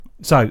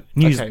So,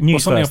 news something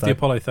first, off the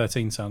Apollo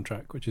 13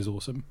 soundtrack, which is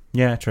awesome.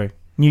 Yeah, true.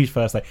 News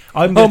first, though.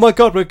 Oh my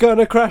God, we're going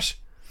to crash.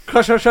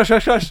 Crash.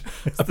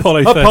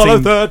 Apollo 13,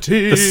 Apollo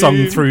 13. the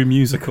sung-through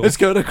musical. It's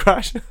going to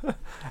crash.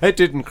 It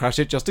didn't crash,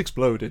 it just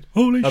exploded.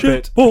 Holy a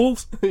shit, bit.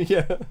 balls.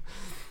 Yeah.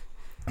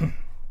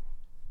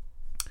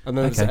 And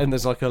then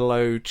there's like a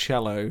low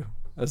cello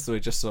as we're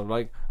just sort of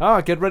like,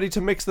 get ready to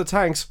mix the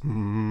tanks.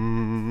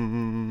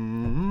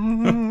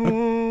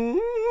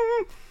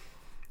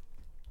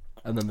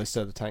 And then they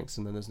stir the tanks,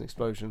 and then there's an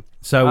explosion.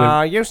 So,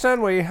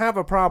 Houston, we have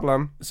a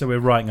problem. so we're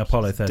writing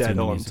Apollo 13. Dead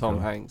on musical.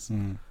 Tom Hanks.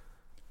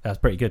 That's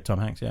pretty good, Tom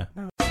Hanks, yeah.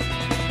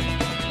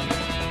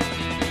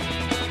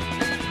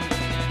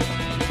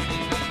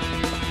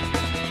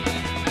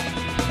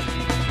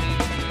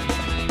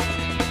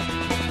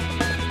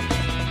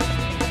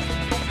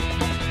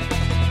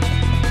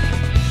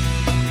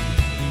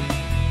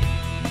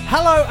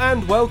 Hello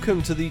and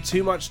welcome to the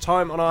Too Much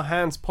Time on Our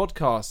Hands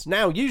podcast.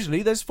 Now,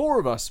 usually there's 4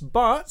 of us,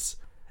 but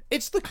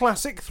it's the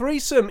classic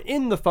threesome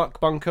in the fuck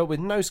bunker with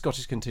no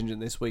Scottish contingent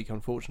this week,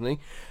 unfortunately.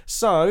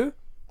 So,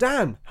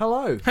 Dan,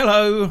 hello.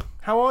 Hello.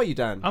 How are you,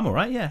 Dan? I'm all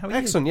right, yeah. How are you?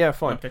 Excellent, yeah,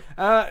 fine. Okay.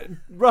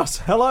 Russ,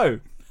 hello.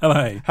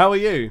 Hello. How are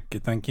you?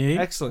 Good, thank you.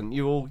 Excellent.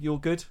 You all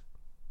good?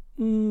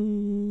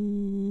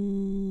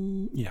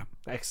 Yeah.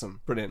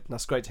 Excellent. Brilliant.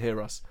 That's great to hear,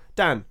 Russ.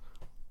 Dan,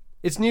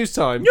 it's news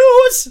time.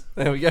 News!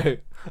 There we go.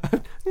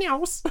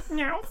 News.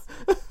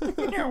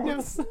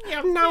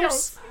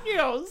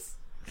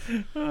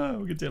 Oh, we're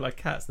going to do it like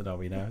cats then, are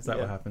we now? Is that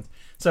what happens?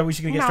 So we're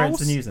just going to get straight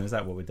into the news then? Is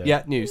that what we're doing?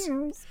 Yeah, news.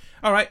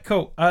 All right,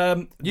 cool.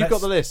 You've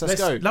got the list.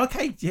 Let's go.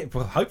 Okay, yeah,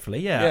 well, hopefully,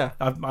 yeah.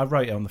 Yeah. I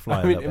wrote it on the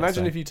fly. I mean,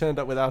 imagine if you turned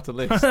up without a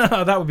list.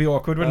 That would be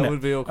awkward, wouldn't That it?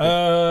 would be awkward.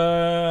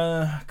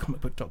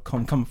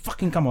 Comicbook.com,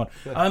 come on.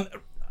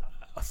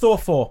 Thor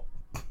 4.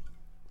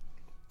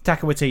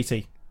 Taika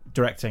Waititi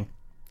directing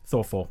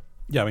Thor 4.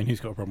 Yeah, I mean, who's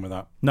got a problem with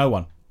that? No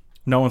one.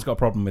 No one's got a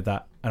problem with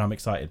that, and I'm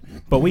excited.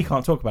 But we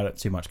can't talk about it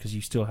too much because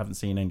you still haven't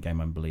seen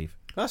Endgame, I believe.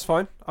 That's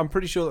fine. I'm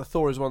pretty sure that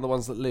Thor is one of the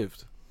ones that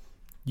lived.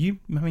 I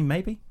mean,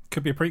 maybe.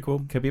 Could be a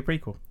prequel. Could be a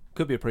prequel.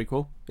 Could be a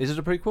prequel. Is it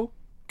a prequel?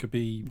 Could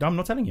be... I'm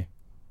not telling you.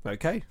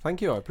 Okay,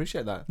 thank you. I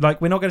appreciate that.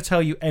 Like, we're not going to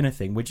tell you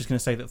anything. We're just going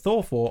to say that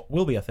Thor 4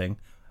 will be a thing.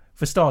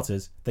 For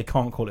starters, they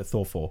can't call it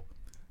Thor 4.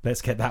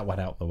 Let's get that one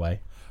out of the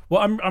way.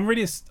 Well,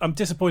 I'm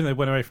disappointed they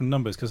went away from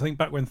numbers because I think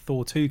back when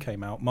Thor 2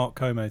 came out, Mark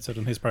Como said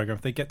on his program,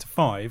 if they get to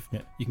 5,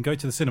 you can go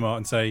to the cinema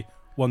and say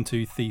 1,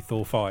 2, 3,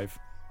 Thor 5.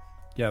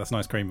 Yeah, that's a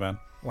nice cream van.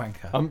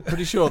 Wanker. I'm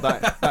pretty sure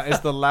that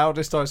is the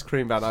loudest ice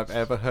cream van I've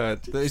ever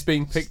heard. That is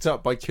being picked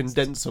up by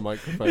condenser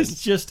microphones.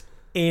 It's just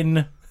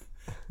in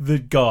the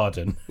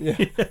garden. Yeah,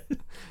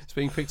 it's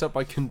being picked up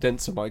by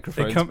condenser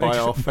microphones by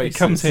our faces. It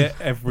comes here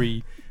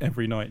every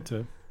night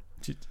to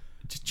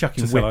Just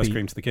chucking sell ice whippy.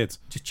 cream to the kids.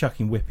 Just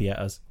chucking whippy at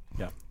us.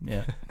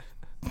 Yeah.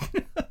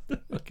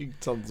 Fucking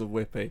tons of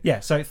whippy. Yeah,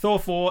 so Thor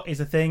 4 is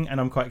a thing,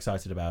 and I'm quite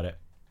excited about it.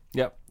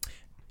 Yep.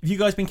 Have you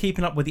guys been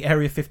keeping up with the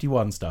Area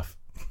 51 stuff?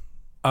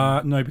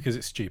 No, because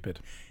it's stupid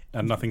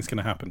and nothing's going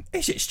to happen.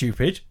 Is it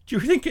stupid? Do you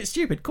think it's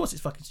stupid? Of course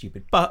it's fucking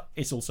stupid, but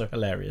it's also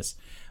hilarious.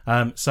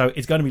 So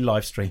it's going to be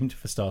live streamed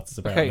for starters,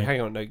 apparently. Okay, hang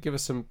on. No, give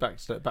us some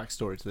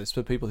backstory to this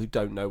for people who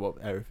don't know what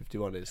Area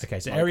 51 is. Okay,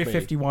 so like Area me.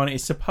 51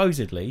 is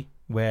supposedly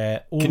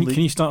where all Can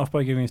you start off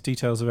by giving us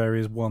details of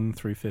areas 1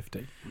 through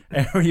 50?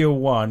 Area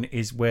 1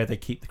 is where they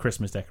keep the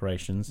Christmas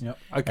decorations. Yep.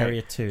 Okay.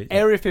 Area 2...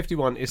 Area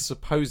 51 is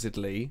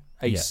supposedly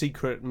a Yeah.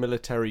 secret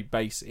military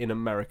base in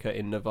America,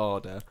 in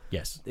Nevada,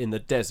 Yes. in the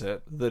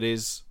desert, that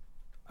is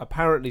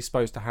apparently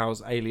supposed to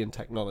house alien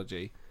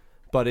technology,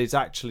 but is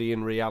actually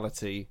in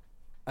reality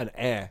an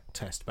air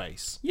test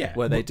base. Yeah.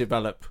 Where they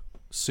develop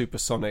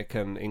supersonic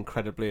and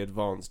incredibly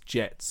advanced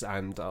jets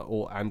and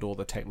all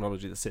the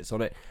technology that sits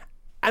on it.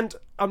 And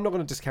I'm not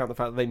going to discount the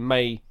fact that they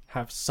may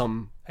have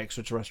some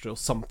extraterrestrial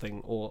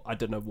something, or I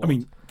don't know what. I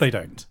mean, they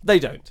don't. They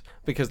don't,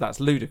 because that's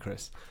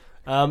ludicrous.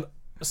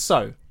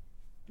 So,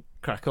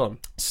 crack on.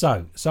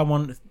 So,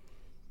 someone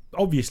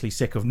obviously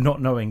sick of not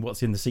knowing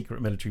what's in the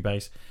secret military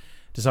base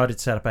decided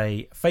to set up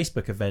a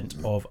Facebook event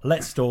of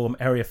Let's Storm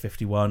Area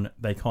 51.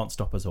 They can't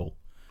stop us all.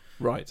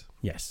 Right.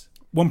 Yes.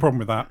 One problem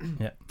with that,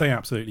 Yeah. they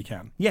absolutely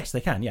can. Yes,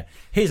 they can, yeah.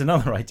 Here's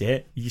another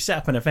idea. You set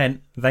up an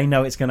event, they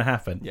know it's going to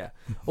happen. Yeah.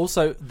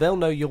 Also, they'll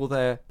know you're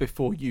there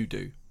before you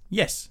do,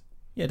 Yes.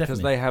 Yeah, because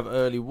definitely. they have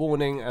early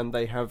warning and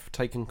they have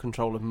taken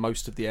control of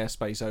most of the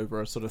airspace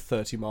over a sort of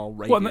 30-mile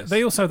radius. Well, and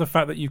they also have the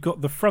fact that you've got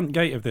the front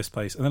gate of this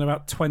place and then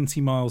about 20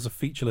 miles of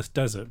featureless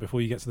desert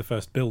before you get to the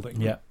first building.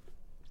 Yeah.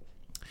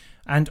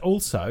 And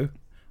also,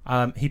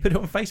 he put it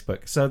on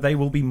Facebook, so they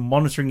will be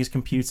monitoring his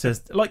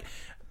computers. Like,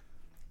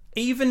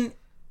 even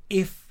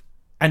if,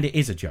 and it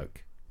is a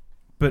joke,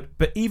 but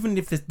even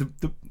if there's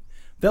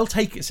they'll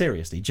take it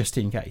seriously just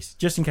in case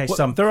Well,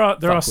 some there are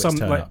fuckwits some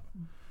turn like up.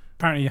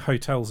 apparently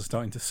hotels are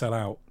starting to sell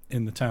out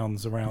in the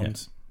towns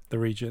around the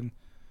region.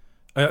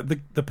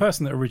 The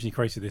person that originally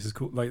created this is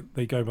called, like,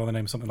 they go by the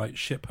name of something like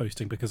ship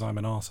hosting because I'm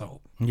an arsehole.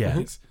 Yeah.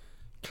 It's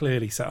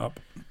clearly set up.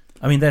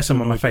 I mean, they're some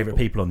of my annoy favourite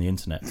people. people on the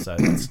internet, so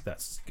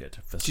that's good.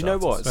 For Do you know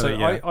what? starters. So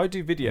yeah. I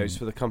do videos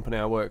for the company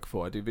I work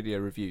for. I do video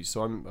reviews,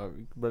 so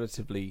I'm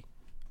relatively.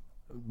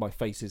 My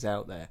face is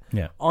out there.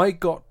 Yeah. I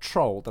got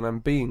trolled, and I'm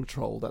being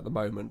trolled at the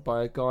moment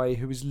by a guy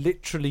who is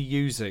literally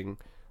using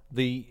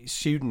the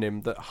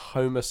pseudonym that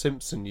Homer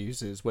Simpson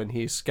uses when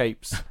he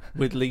escapes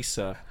with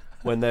Lisa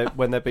when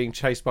they're being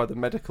chased by the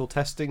medical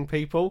testing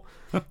people.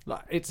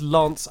 Like, it's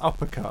Lance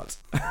Uppercut.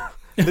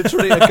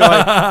 Literally a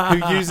guy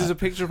who uses a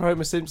picture of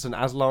Homer Simpson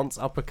as Lance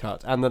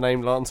Uppercut and the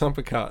name Lance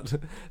Uppercut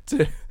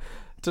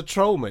to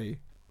troll me.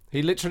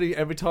 He literally,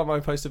 every time I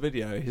post a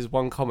video, his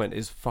one comment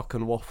is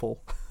 "fucking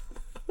waffle."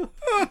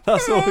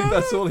 That's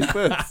all he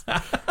puts.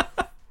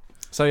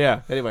 So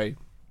yeah. Anyway,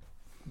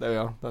 there we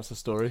are. That's the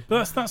story.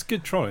 But that's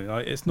good trolling.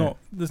 Like, it's not.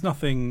 There's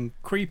nothing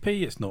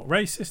creepy. It's not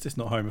racist. It's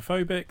not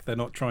homophobic. They're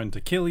not trying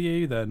to kill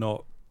you. They're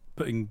not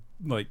putting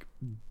like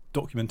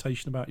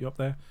documentation about you up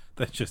there.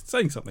 They're just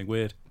saying something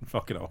weird and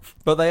fucking off.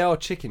 But they are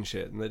chicken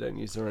shit, and they don't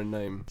use their own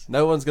name.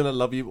 No one's gonna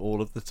love you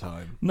all of the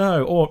time.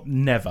 No, or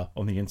never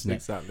on the internet.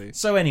 Exactly.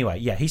 So anyway,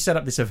 yeah, he set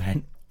up this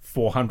event.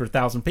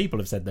 400,000 people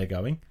have said they're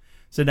going.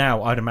 So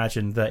now I'd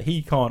imagine that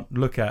he can't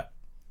look at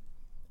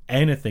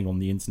anything on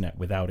the internet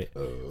without it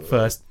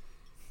first.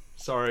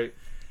 Sorry.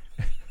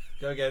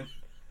 Go again.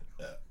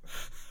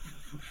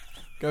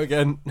 Go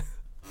again.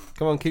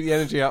 Come on, keep the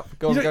energy up.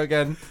 Go on, go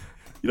again.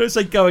 You don't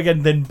say go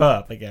again, then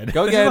burp again.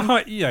 Go This is the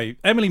again. high,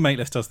 Emily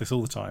Maitlis does this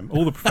all the time.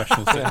 All the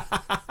professionals do.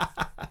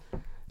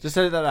 Just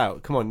say that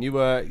out. Come on, you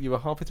were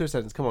halfway through a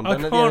sentence. Come on, I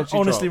don't let the can't energy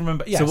honestly drop.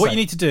 remember. Yeah, So what you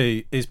need to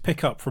do is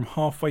pick up from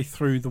halfway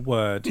through the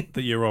word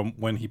that you're on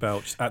when he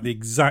belched at the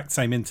exact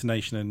same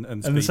intonation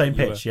and speed and the same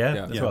that you pitch, were. yeah,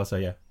 Yeah. as Yeah. well. So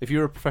yeah, If you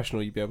were a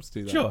professional, you'd be able to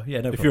do that. sure, yeah,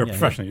 no If problem. you're a Yeah,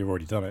 professional, you've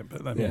already done it.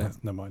 But then, Yeah.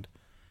 never mind.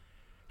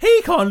 yeah.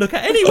 He can't look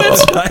at any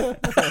website.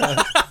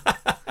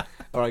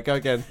 All right, go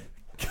again.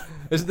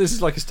 This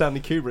is like a Stanley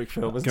Kubrick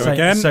film, isn't Go it? Same-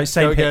 again. So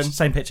same Go pitch, again.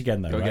 same pitch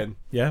again, though. Go right? again.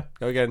 Yeah.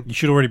 Go again. You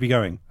should already be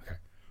going.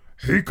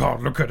 He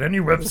can't look at any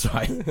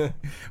website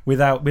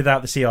without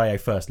the CIA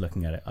first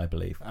looking at it. I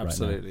believe. right now.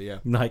 Absolutely, yeah.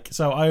 Like,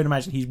 so I would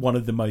imagine he's one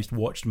of the most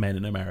watched men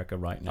in America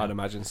right now. I'd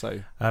imagine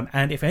so.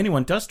 And if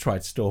anyone does try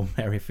to storm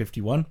Area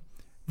 51,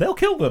 they'll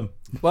kill them.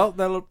 Well,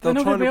 they'll They're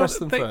not try gonna and be arrest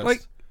able- them they- first.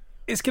 like,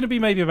 it's going to be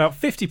maybe about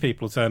 50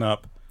 people turn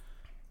up.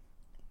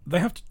 They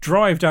have to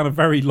drive down a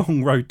very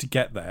long road to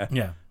get there.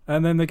 Yeah.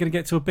 And then they're going to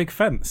get to a big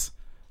fence.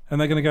 And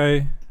they're going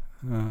to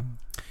go,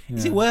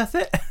 Is it worth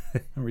it? I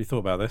haven't really thought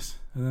about this.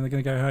 And then they're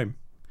going to go home.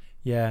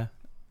 Yeah.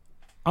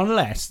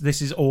 Unless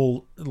this is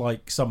all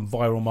like some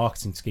viral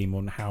marketing scheme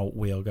on how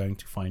we are going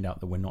to find out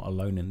that we're not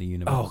alone in the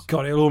universe. Oh,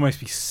 God, it'll almost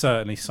be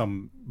certainly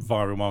some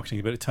viral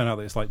marketing, but it turned out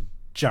that it's like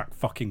Jack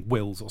fucking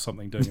Wills or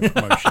something doing a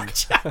promotion.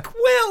 Jack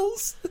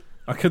Wills!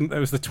 I couldn't, it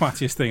was the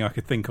twattiest thing I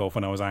could think of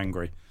when I was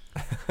angry.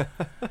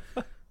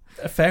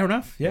 Fair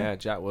enough, yeah, yeah.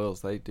 Jack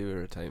Wills, they do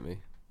irritate me.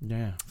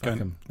 Yeah, fuck Going-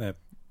 'em. They're,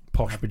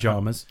 Posh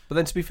pyjamas. But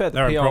then to be fair, the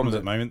they're in PR problems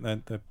at the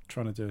moment. They're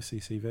trying to do a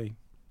CCV.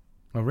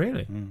 Oh,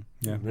 really?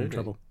 Yeah, Really? in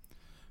trouble.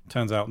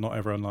 Turns out not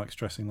everyone likes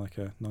dressing like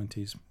a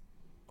 90s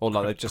or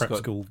like they've just prep got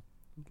school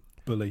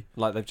bully.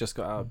 out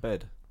of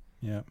bed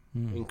Yeah.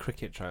 in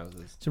cricket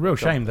trousers. It's a real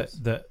shame Jumpers.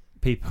 that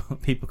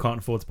people can't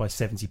afford to buy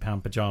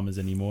 £70 pyjamas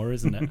anymore,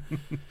 isn't it?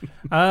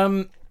 I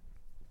More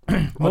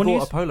bought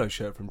news? a polo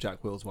shirt from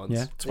Jack Wills once.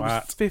 Yeah. It was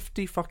Twat.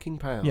 50 fucking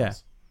pounds. Yeah.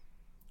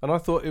 And I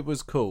thought it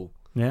was cool.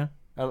 Yeah,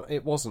 And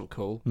it wasn't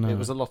cool. No. It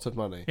was a lot of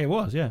money. it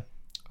was, yeah.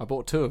 I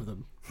bought 2 of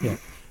them. Yeah.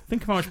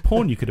 Think of how much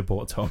porn you could have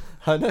bought, Tom.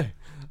 I know.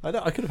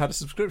 I could have had a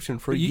subscription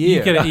for a You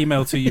year. get it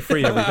emailed to you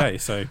free every day,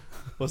 so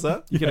What's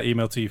that? you get it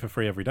emailed to you for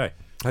free every day.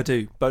 I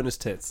do. Bonus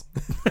tits.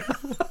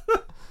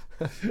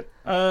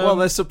 Well,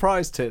 they're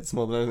surprise tits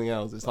more than anything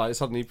else. It's like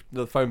suddenly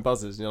the phone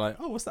buzzes and you're like,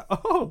 oh, what's that?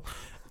 Oh,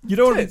 You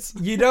don't Tits.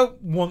 you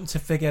don't want to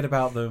forget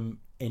about them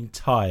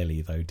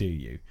entirely, though, do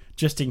you?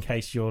 Just in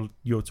case you're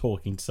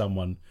talking to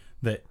someone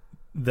that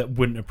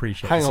wouldn't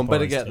appreciate. hang the on,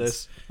 better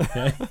surprise get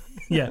tits. this.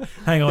 Yeah,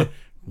 hang on.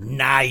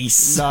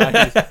 Nice.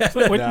 Nice. It's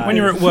like when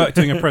you're at work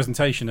doing a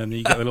presentation and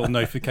you get a little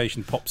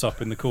notification pops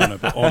up in the corner,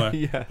 but on a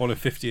Yeah. on a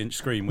 50-inch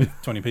screen with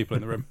 20 people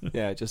in the room.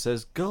 Yeah, it just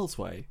says Girls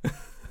Way.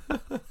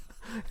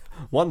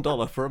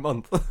 $1 for a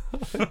month.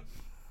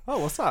 Oh,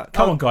 what's that?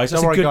 Come on, guys, Don't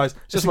that's a worry, good- guys.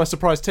 Just my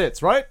surprise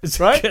tits, right? It's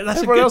a Right? good- that's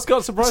a Everyone good- else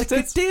got surprise It's a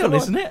good tits. deal, Come on.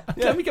 isn't it?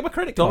 Yeah. Let me get my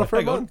credit $1 card. for a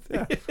Hang on. month.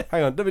 Yeah.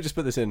 Hang on, let me just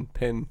put this in.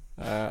 Pin.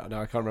 No,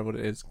 I can't remember what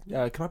it is.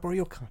 Can I borrow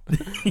your card?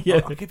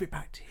 Yeah. I'll give it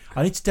back to you.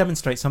 I need to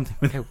demonstrate something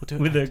with, Okay, we'll do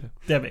it with a later.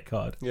 debit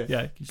card.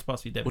 Yeah. You just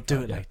pass me your debit We'll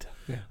do card. it yeah. later.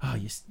 Yeah. Oh,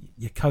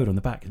 your code on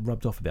the back is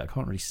rubbed off a bit. I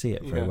can't really see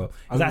it very Yeah. well.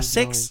 Is that a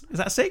 6? Is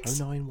that a 6?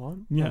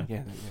 091? Yeah. Oh,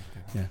 yeah.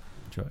 Yeah.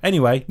 Sure.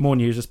 Anyway, more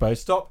news, I suppose.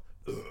 Stop.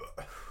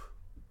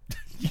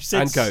 You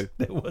said And go.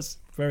 There was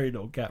very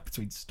little gap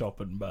between stop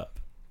and burp.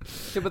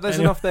 Yeah, but there's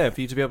Anyway. enough there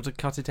for you to be able to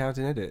cut it out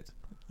in edit.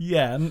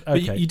 Yeah. But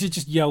Okay. you did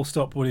just yell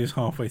stop when he was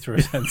halfway through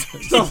a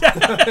sentence.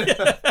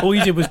 All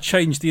you did was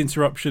change the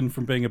interruption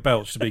from being a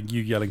belch to being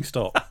you yelling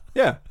stop.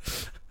 Yeah.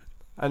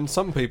 And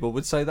some people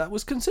would say that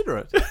was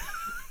considerate.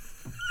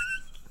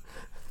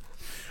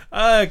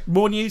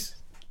 More news.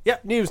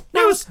 Yep, news.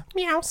 News.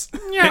 Meows.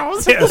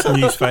 Meows. Hit us,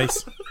 news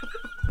face.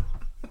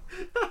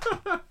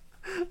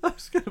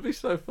 That's going to be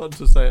so fun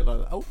to say it like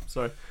that. Oh,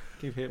 sorry.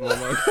 Keep hitting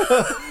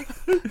my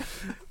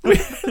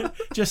mic.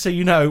 Just so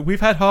you know,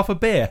 we've had half a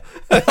beer.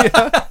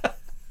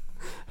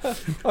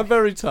 I'm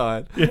very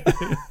tired.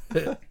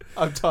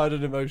 I'm tired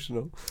and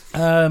emotional.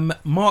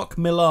 Mark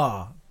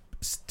Millar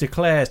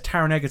declares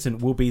Taron Egerton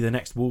will be the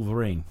next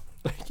Wolverine.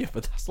 Yeah,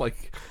 but that's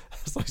like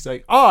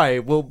saying I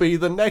will be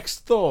the next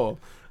Thor.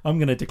 I'm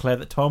going to declare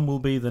that Tom will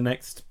be the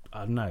next.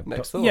 I don't know.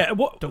 Next Thor. Yeah,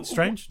 Doctor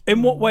Strange.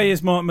 in what way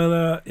is Mark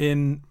Miller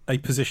in a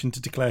position to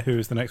declare who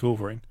is the next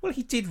Wolverine? Well,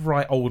 he did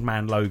write Old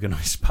Man Logan,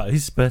 I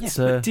suppose, but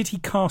But did he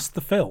cast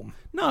the film?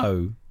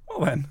 no,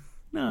 Well then,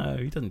 no,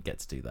 he doesn't get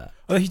to do that.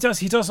 well, he does.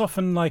 He does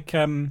often like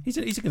He's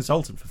a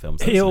consultant for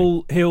films. isn't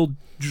he? he'll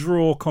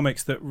draw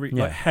comics that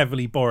Yeah. like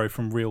heavily borrow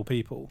from real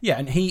people. Yeah,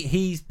 and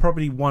he's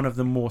probably one of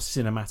the more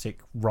cinematic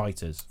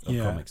writers of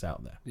Yeah. comics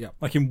out there.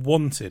 Like in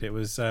Wanted, it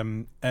was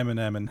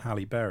Eminem and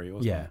Halle Berry,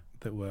 wasn't Yeah. it?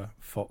 That were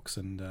Fox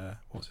and what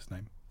was his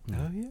name?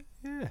 Oh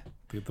yeah.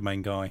 The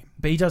main guy.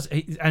 But he does,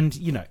 and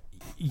you know,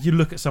 you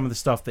look at some of the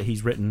stuff that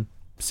he's written: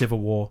 Civil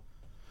War,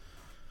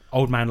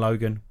 Old Man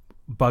Logan.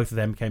 Both of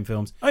them became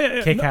films. Oh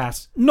yeah,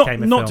 Kick-Ass Not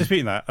became a not film.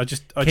 disputing that. I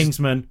just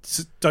Kingsman.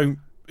 don't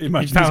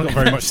imagine he's got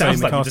very much say in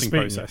the casting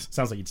process.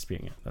 Sounds like you're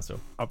disputing it. That's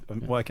all.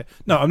 Well, okay.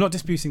 No, I'm not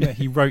disputing that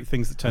he wrote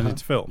things that turned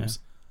into films.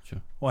 Yeah,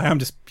 sure. What I am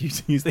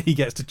disputing is that he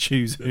gets to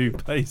choose who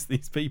plays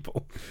these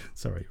people.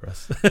 Sorry,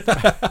 Russ.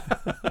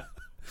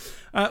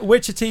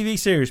 Witcher TV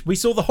series. We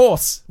saw the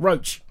horse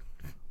Roach.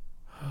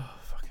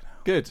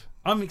 Good.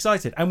 I'm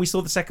excited, and we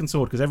saw the second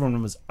sword because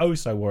everyone was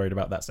so worried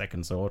about that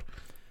second sword.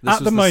 This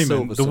At was the moment,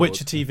 Silver the Sword.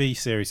 Witcher TV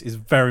series is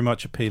very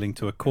much appealing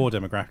to a core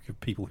demographic of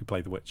people who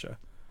play The Witcher.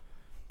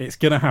 It's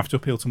going to have to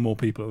appeal to more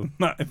people than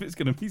that if it's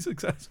going to be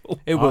successful.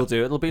 It will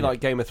do. It'll be like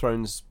Game of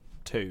Thrones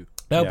 2.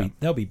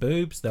 There'll be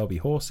boobs. There'll be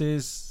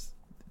horses.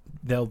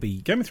 There'll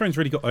be. Game of Thrones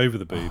really got over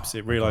the boobs.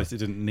 It realised it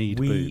didn't need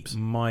We boobs.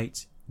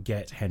 might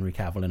get Henry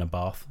Cavill in a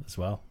bath as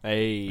well.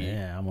 Hey.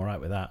 Yeah, I'm all right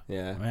with that.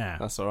 Yeah.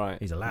 That's all right.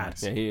 He's a lad.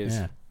 Yeah, he is.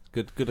 Yeah.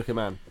 Good looking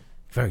man.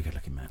 Very good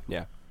looking man.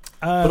 Yeah.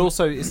 But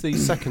also, it's the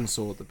second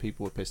sword that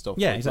people were pissed off.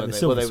 Yeah, with, exactly, weren't the they?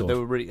 silver Well, sword. they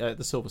were really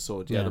the silver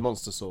sword. Yeah, Yeah. the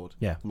monster sword.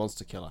 Yeah. The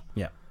monster killer.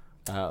 Yeah.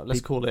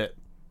 Let's call it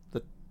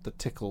the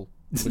tickle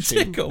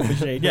machine. Tickle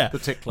machine, yeah. The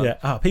tickler.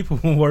 Yeah. People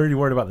were really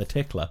worried about the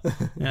tickler.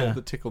 Yeah.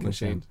 The tickle Good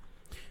machine. sound.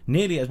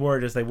 Nearly as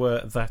worried as they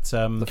were that The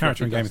character in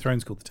Fluffy Game of Dust.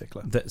 Thrones called the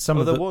Tickler. that some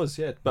Oh, of there the was,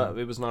 yeah, but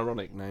it was an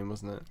ironic name,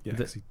 wasn't it? Yeah,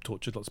 'cause he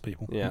tortured lots of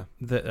people. Yeah.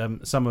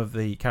 that some of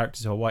the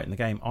characters who are white in the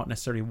game aren't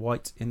necessarily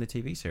white in the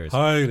TV series.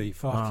 Holy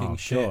fucking Oh,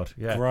 shit. God,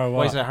 yeah. Grow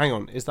Wait, up. so hang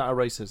on. Is that a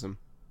racism?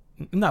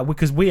 No,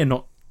 because we don't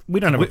have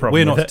a problem.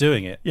 We're not with it.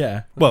 doing it.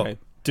 Yeah. Well, Okay.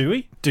 do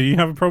we? Do you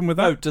have a problem with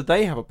that? Oh, do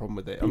they have a problem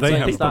with it? I'm They saying,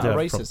 have is a that a People do have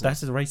a racism? problem.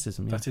 That is a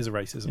racism. Yeah. That is a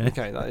racism. Yeah.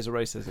 Okay, that is a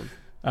racism.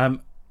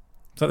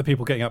 It's like the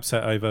people getting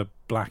upset over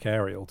Black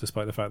Ariel,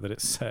 despite the fact that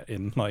it's set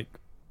in like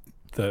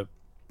the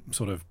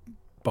sort of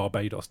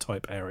Barbados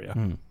type area.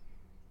 Hmm.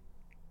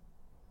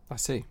 I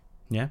see.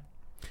 Yeah.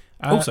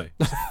 Also,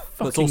 That's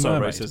fucking also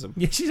mermaid. racism.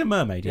 Yeah, she's a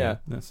mermaid. Yeah.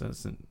 Yeah.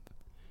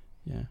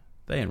 Yeah.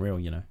 They ain't real,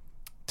 you know.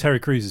 Terry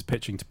Crews is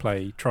pitching to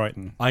play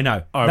Triton. I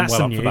know. I'm That's well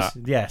some up for news.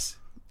 that. Yes.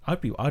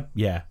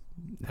 Yeah.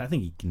 I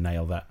think he can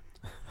nail that.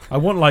 I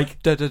want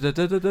like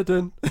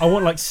Dun-dun-dun-dun-dun-dun. I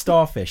want like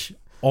starfish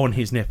on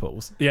his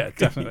nipples. Yeah,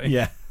 definitely.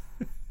 Yeah.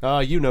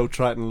 You know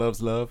Triton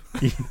loves love.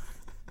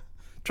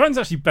 Triton's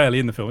actually barely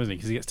in the film, isn't he?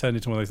 Because he gets turned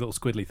into one of those little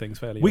squiddly things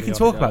fairly We early can on.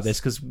 talk does. about this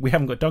because we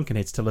haven't got Duncan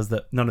here to tell us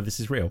that none of this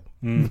is real.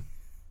 Mm.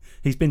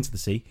 He's been to the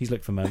sea. He's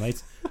looked for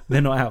mermaids.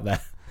 They're not out there.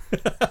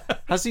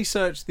 Has he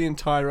searched the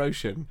entire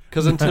ocean?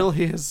 Because until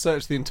he has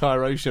searched the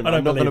entire ocean, I don't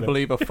I'm not going to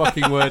believe believe a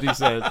fucking word he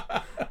said.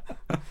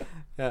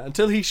 Yeah,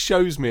 until he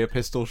shows me a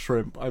pistol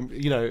shrimp, I'm,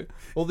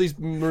 all these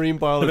marine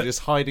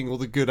biologists hiding all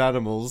the good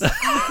animals. And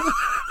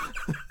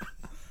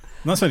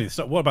that's only the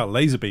start. What about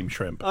laser beam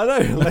shrimp? I know,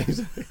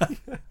 laser.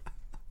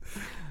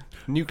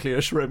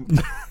 Nuclear shrimp.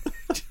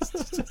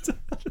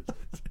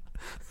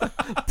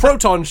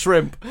 Proton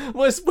shrimp.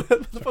 Where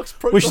the fuck's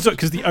proton? We should talk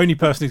because the only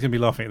person who's going to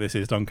be laughing at this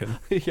is Duncan.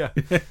 Yeah,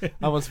 that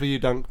one's for you,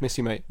 Dunk. Miss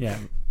you, mate. Yeah.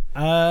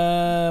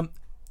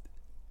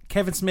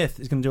 Kevin Smith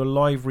is going to do a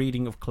live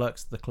reading of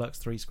the Clerks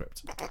 3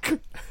 script.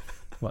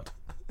 What?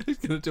 He's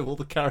going to do all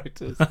the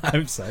characters I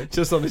hope so.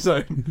 just on his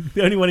own.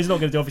 The only one he's not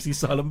going to do, obviously, is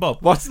Silent Bob.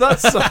 What's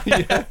that?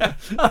 Yeah.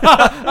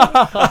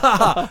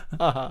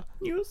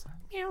 News.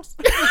 News.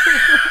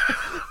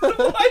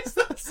 Why is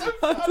that so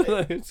funny? I don't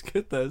know. It's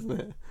good though, isn't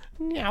it?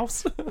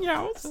 Meows.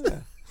 Meows.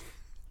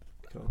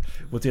 Cool.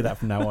 We'll do that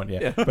from now on, yeah.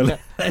 Yeah. But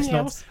let's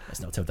not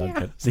tell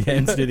Duncan. So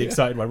yeah, to do the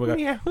excited one. We'll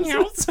go,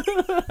 meows.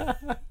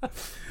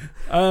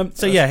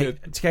 So yeah,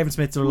 good. Kevin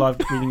Smith did a live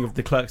reading of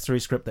the Clerks 3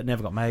 script that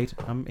never got made.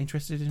 I'm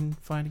interested in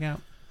finding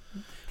out.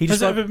 He Has it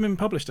described, ever been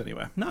published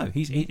anywhere? no,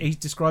 he's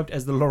described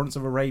as the Lawrence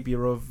of Arabia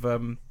of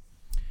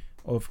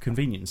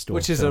convenience store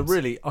Which is films. a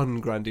really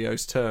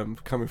ungrandiose term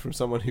coming from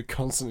someone who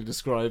constantly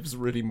describes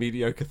really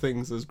mediocre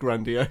things as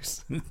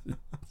grandiose.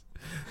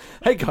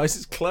 Hey guys,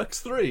 it's Clerks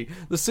 3.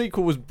 The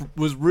sequel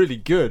was really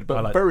good,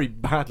 but very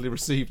badly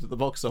received at the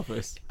box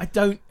office.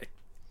 Do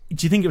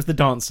you think it was the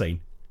dance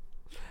scene?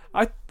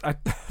 I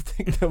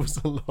think there was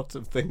a lot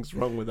of things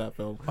wrong with that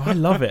film. I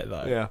love it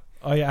though. Yeah.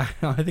 I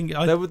think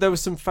there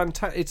was some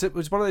fantastic. It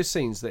was one of those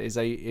scenes that is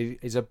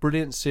a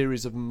brilliant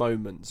series of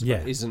moments,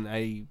 but isn't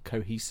a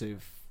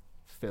cohesive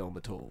film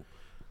at all.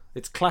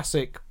 It's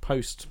classic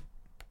post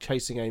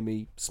Chasing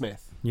Amy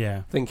Smith.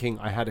 Yeah. Thinking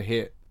I had a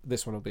hit.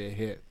 This one will be a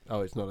hit.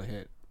 Oh, it's not a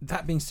hit.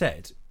 That being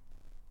said,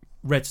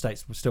 Red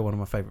States was still one of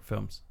my favourite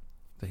films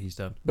that he's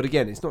done. But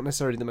again, it's not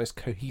necessarily the most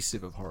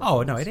cohesive of horror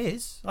films. No, it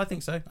is. I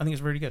think so. I think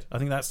it's really good. I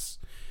think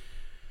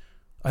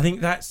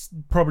that's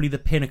probably the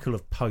pinnacle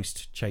of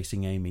post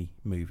Chasing Amy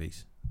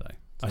movies, though.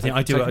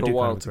 I do a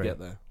while kind of to get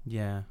there.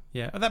 Yeah.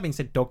 That being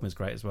said, Dogma's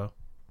great as well.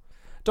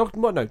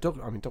 Dogma.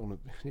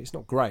 It's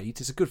not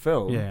great. It's a good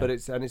film, Yeah. but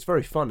it's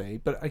very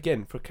funny. But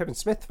again, for a Kevin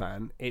Smith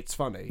fan, it's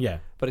funny. Yeah.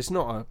 But it's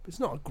not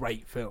a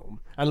great film.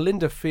 And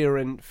Linda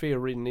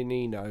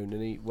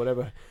Fiorinino,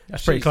 whatever.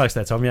 That's pretty close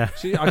there, Tom. Yeah.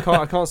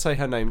 I can't say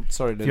her name.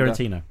 Sorry,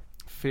 Linda.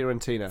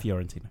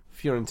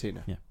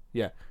 Fiorentina.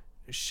 Yeah.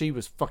 She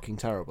was fucking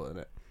terrible in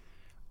it.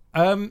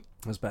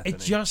 As Bethany. It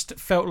just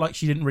felt like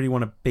she didn't really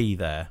want to be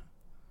there.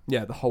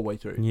 Yeah, the whole way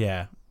through.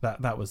 Yeah,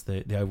 that was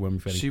the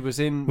overwhelming feeling. She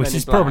was in which Men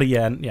is in Black, probably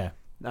yeah.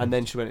 And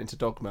then she went into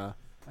Dogma,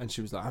 and she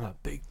was like, "I'm a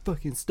big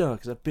fucking star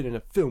because I've been in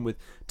a film with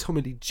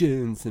Tommy Lee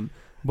Jones and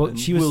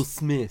Will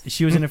Smith."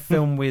 She was in a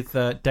film with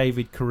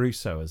David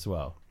Caruso as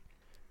well.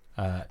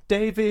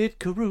 David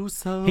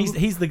Caruso.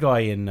 He's the guy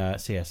in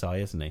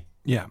CSI, isn't he?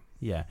 Yeah.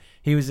 Yeah,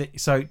 he was.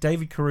 So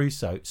David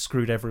Caruso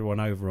screwed everyone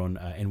over on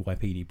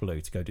NYPD Blue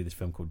to go do this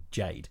film called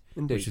Jade,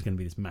 Indeed. which is going to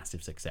be this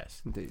massive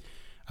success. Indeed.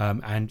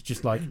 And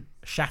just like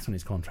shat on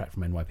his contract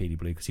from NYPD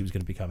Blue because he was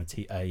going to become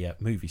a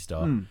movie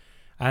star,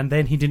 and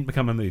then he didn't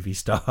become a movie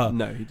star.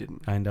 No, he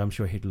didn't. And I'm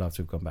sure he'd love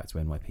to have gone back to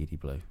NYPD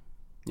Blue.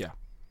 Yeah,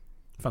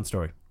 fun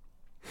story.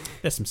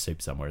 There's some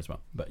soup somewhere as well,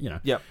 but you know.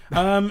 Yep.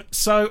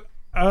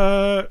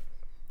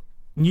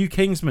 New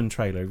Kingsman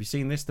trailer. Have you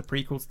seen this? The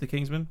prequel to the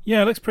Kingsman?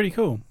 Yeah, it looks pretty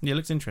cool. Yeah, it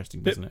looks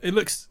interesting, doesn't it? It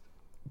looks,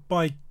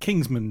 by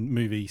Kingsman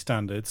movie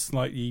standards,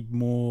 slightly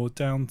more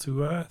down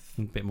to earth.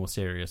 A bit more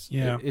serious.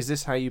 Yeah. Is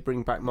this how you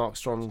bring back Mark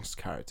Strong's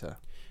character?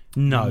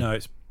 No,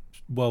 it's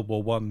World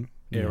War One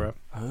era.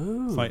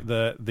 Oh, it's like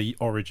the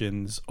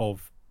origins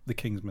of the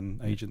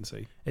Kingsman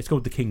agency. It's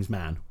called the King's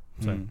Man.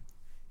 So.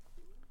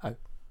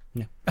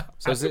 Yeah.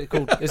 So is it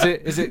called?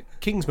 Is it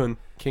Kingsman?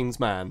 King's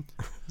Man?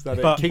 Is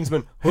that But it?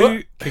 Kingsman.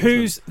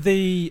 Who's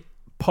the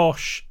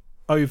posh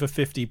over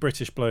 50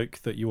 British bloke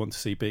that you want to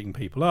see beating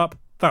people up?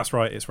 That's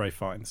right. It's Ray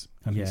Fiennes,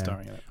 and he's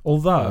starring in it.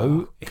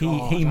 Although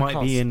he might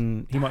be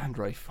in.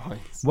 Ray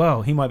Fiennes.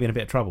 Well, he might be in a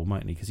bit of trouble,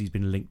 mightn't he? Because he's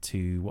been linked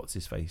to what's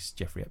his face,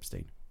 Jeffrey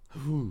Epstein.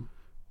 Ooh.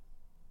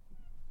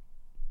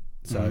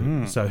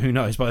 So who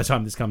knows? By the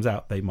time this comes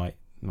out, they might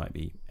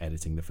be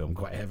editing the film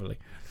quite heavily.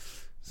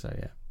 So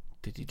yeah.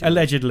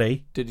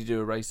 Allegedly. Did he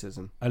do a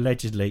racism?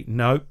 Allegedly.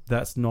 No,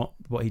 that's not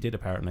what he did,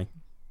 apparently.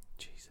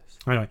 Jesus.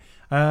 Anyway,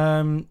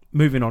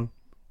 moving on.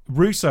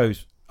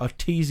 Russos are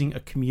teasing a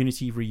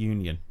Community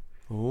reunion.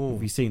 Ooh.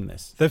 Have you seen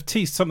this? They've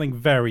teased something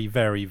very,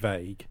 very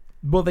vague.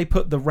 Well, they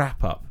put the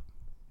wrap up.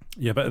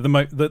 Yeah, but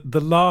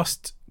the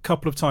last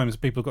couple of times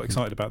people got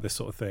excited about this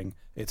sort of thing,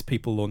 it's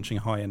people launching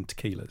high-end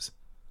tequilas.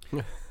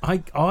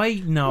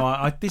 I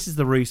know. This is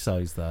the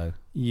Russos, though.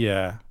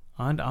 Yeah.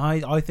 And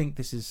I think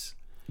this is...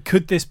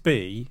 Could this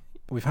be...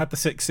 We've had the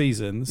 6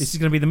 seasons. This is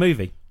going to be the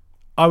movie.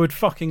 I would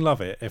fucking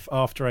love it if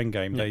after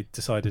Endgame they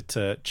decided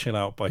to chill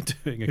out by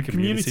doing a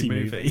community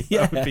movie.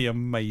 Yeah. That would be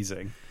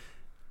amazing.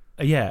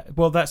 Yeah,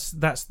 well, that's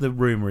the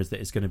rumour is that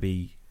it's going to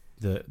be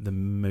the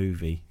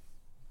movie.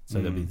 So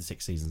there'll be the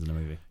 6 seasons in the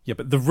movie. Yeah,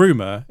 but the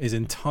rumour is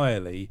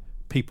entirely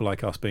people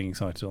like us being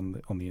excited on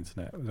the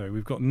internet. So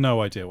we've got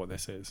no idea what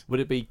this is.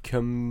 Would it be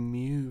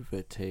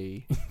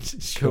Community?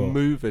 Sure.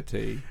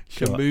 Community.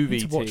 Sure. I need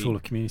to Community. watch all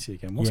of Community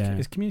again.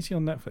 Is Community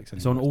on Netflix anymore?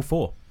 It's on all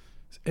 4.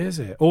 Is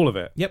it? All of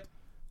it? Yep.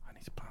 I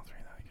need to plough through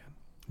that again.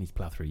 Need to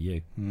plough through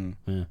you. Mm.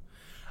 Yeah.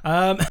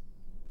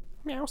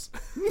 Meows.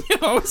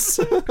 Meows.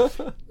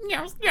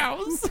 Meows.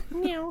 Meows.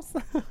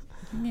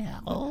 Meows.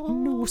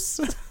 Noose.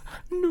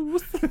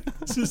 Noose.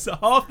 Just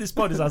half this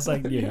pod is us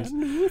saying news.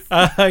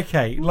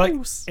 Okay, like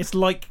it's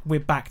like we're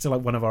back to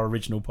like one of our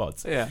original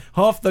pods. Yeah.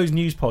 Half those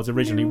news pods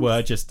originally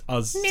were just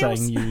us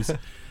saying news.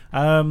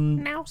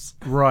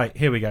 Right,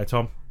 here we go,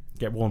 Tom.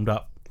 Get warmed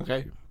up.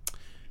 Okay.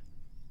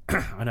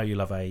 I know you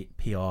love a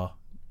PR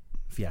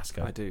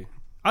fiasco. I do.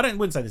 I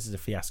wouldn't say this is a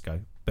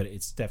fiasco, but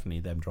it's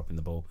definitely them dropping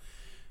the ball.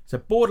 So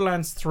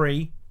Borderlands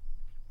 3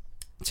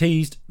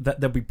 teased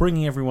that they'll be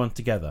bringing everyone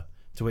together,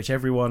 to which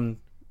everyone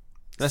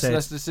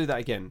Let's do that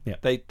again. Yeah.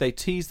 They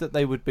teased that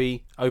they would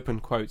be, open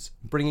quotes,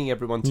 bringing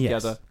everyone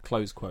together,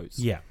 close quotes.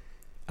 Yeah.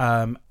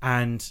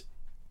 And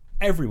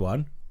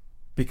everyone,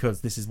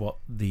 because this is what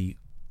the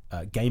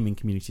gaming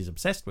community is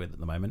obsessed with at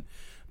the moment,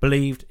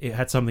 believed it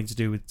had something to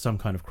do with some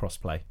kind of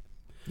crossplay.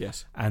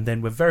 Yes. And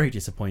then were very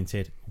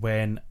disappointed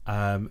when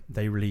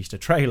they released a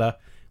trailer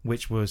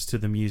which was to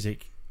the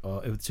music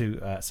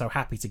So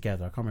Happy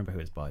Together. I can't remember who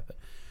it's by, but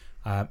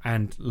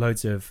and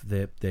loads of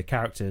the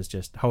characters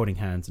just holding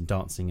hands and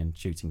dancing and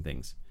shooting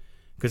things.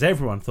 Because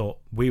everyone thought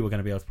we were going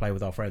to be able to play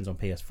with our friends on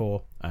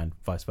PS4 and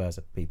vice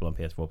versa. People on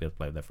PS4 be able to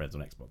play with their friends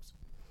on Xbox.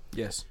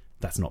 Yes.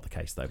 That's not the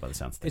case, though, by the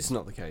sounds of things. It's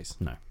not the case.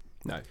 No.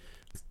 No.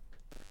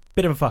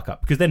 Bit of a fuck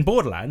up, because then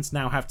Borderlands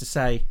now have to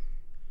say,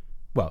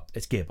 well,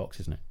 it's Gearbox,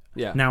 isn't it?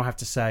 Yeah. Now have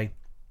to say,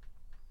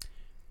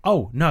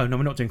 oh, no,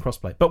 we're not doing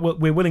crossplay. But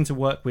we're willing to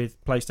work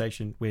with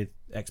PlayStation, with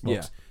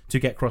Xbox, to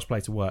get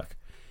crossplay to work.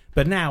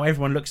 But now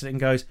everyone looks at it and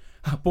goes,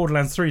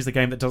 Borderlands 3 is the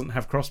game that doesn't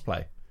have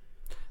crossplay.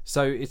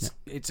 So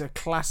it's a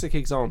classic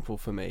example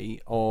for me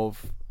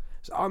of...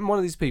 So I'm one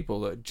of these people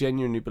that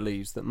genuinely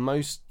believes that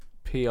most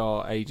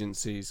PR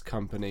agencies,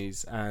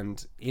 companies,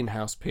 and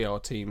in-house PR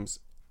teams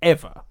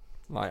ever...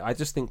 Like, I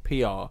just think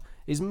PR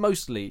is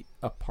mostly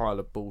a pile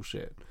of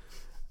bullshit.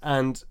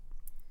 And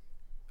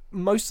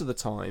most of the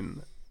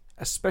time,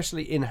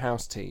 especially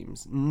in-house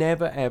teams,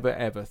 never, ever,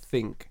 ever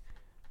think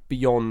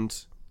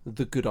beyond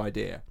the good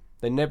idea.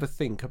 They never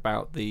think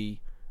about the,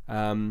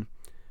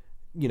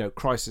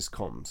 crisis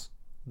comms,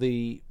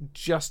 the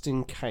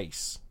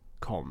just-in-case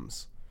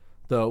comms,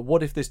 the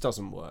what if this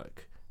doesn't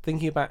work,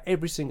 thinking about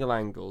every single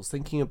angle,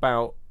 thinking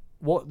about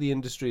what the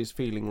industry is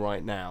feeling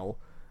right now.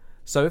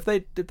 So if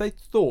they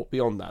thought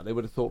beyond that, they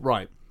would have thought,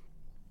 right,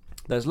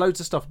 there's loads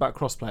of stuff about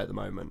crossplay at the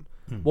moment.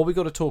 What we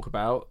got to talk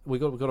about, we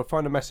got to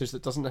find a message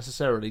that doesn't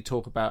necessarily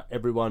talk about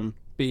everyone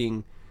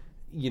being,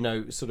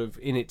 sort of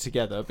in it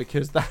together,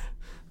 because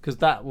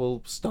that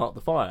will start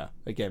the fire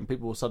again.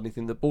 People will suddenly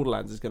think that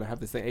Borderlands is going to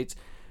have this thing.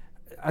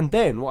 And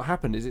then what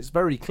happened is it's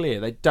very clear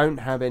they don't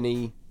have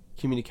any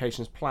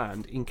communications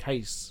planned in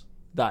case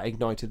that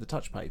ignited the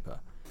touch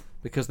paper,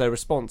 because their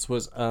response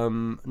was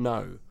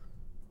no.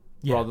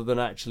 Yeah. Rather than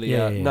actually,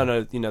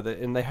 no,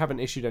 and they haven't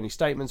issued any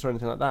statements or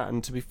anything like that.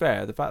 And to be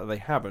fair, the fact that they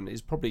haven't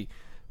is probably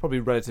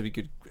relatively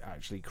good,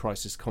 actually,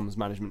 crisis comms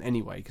management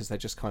anyway, because they're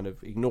just kind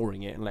of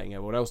ignoring it and letting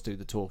everyone else do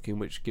the talking,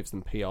 which gives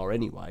them PR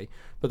anyway.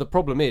 But the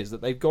problem is that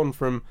they've gone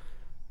from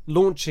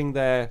launching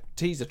their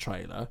teaser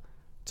trailer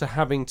to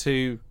having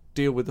to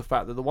deal with the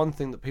fact that the one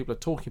thing that people are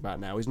talking about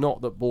now is not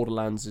that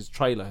Borderlands'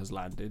 trailer has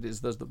landed,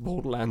 it's that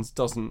Borderlands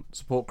doesn't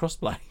support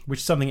crossplay. Which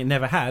is something it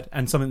never had,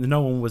 and something that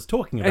no one was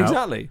talking about.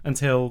 Exactly.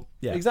 Until,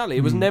 Exactly.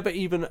 It was never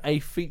even a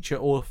feature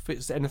or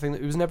anything.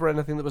 It was never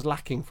anything that was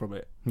lacking from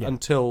it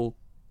until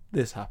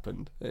this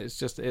happened.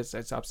 It's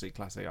absolutely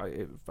classic.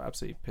 It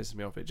absolutely pisses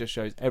me off. It just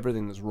shows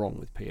everything that's wrong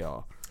with PR.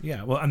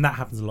 Yeah, well, and that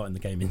happens a lot in the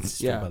game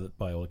industry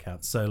by all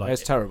accounts. So, like,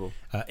 it's terrible.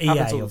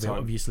 EA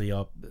obviously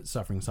are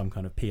suffering some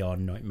kind of PR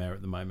nightmare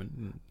at the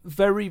moment.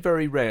 Very,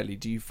 very rarely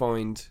do you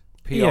find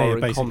PR EA are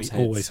and basically comms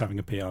heads. always having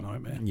a PR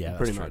nightmare. Yeah,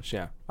 Pretty much,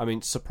 yeah. I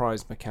mean,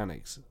 surprise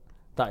mechanics.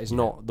 That is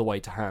not the way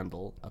to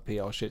handle a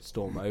PR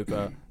shitstorm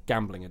over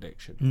gambling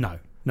addiction.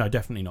 No,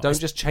 definitely not. Don't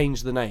just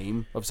change the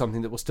name of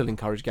something that will still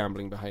encourage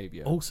gambling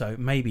behaviour. Also,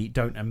 maybe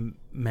don't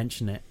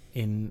mention it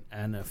in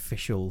an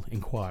official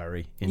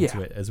inquiry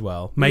into it as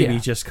well. Maybe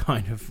just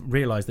kind of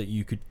realise that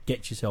you could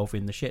get yourself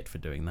in the shit for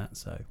doing that.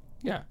 So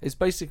yeah, it's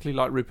basically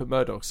like Rupert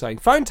Murdoch saying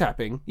phone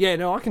tapping. Yeah,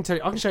 no, I can show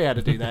you how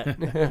to do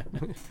that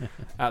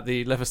at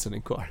the Leveson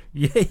inquiry.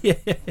 Yeah.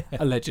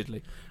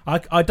 Allegedly,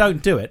 I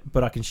don't do it,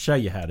 but I can show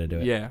you how to do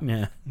it.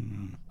 Yeah.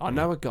 I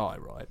know a guy,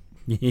 right?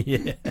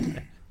 Yeah.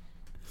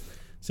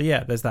 So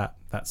yeah, there's that.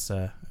 That's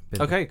a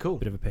bit cool.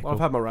 Bit of a pickle. Well, I've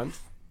had my rant.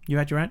 You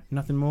had your rant?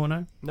 Nothing more,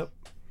 no? Nope.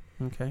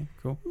 Okay,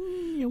 cool.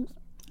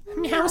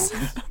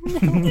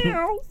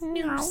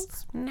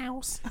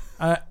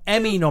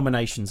 Emmy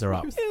nominations are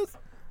up.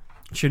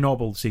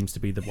 Chernobyl seems to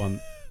be the one,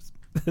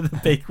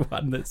 the big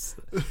one that's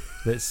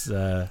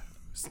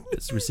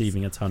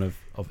receiving a ton of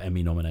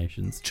Emmy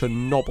nominations.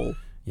 Chernobyl.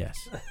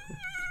 Yes.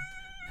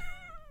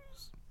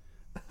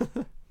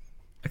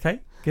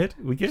 Okay, good.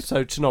 We good?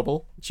 So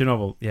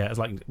Chernobyl, yeah, it's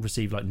like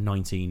received like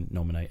 19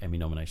 Emmy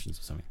nominations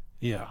or something.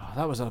 Yeah. Oh,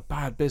 that was a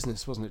bad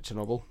business, wasn't it,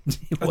 Chernobyl?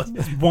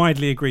 It's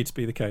widely agreed to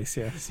be the case,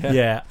 yes.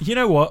 Yeah. You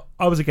know what?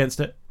 I was against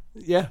it.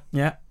 Yeah.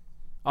 Yeah.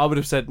 I would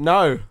have said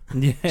no.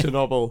 Yeah.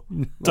 Chernobyl.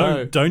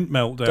 Don't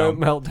melt down. Don't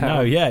melt down.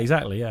 No, yeah,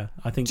 exactly, yeah.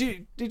 I think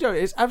Do you know,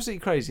 it's absolutely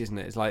crazy, isn't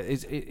it? It's like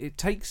it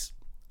takes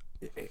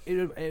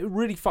it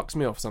really fucks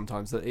me off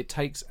sometimes that it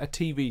takes a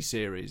TV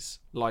series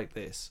like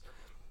this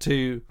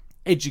to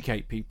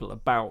educate people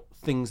about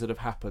things that have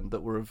happened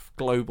that were of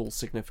global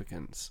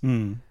significance,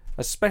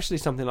 especially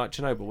something like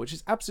Chernobyl, which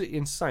is absolutely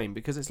insane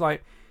because it's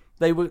like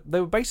they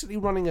were basically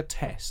running a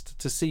test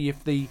to see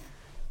if the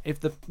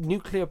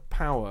nuclear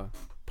power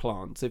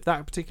plant, if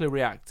that particular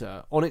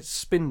reactor on its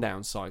spin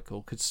down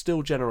cycle could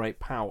still generate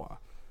power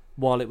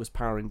while it was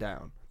powering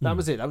down. That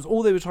was it. That was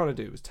all they were trying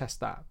to do, was test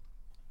that.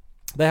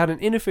 They had an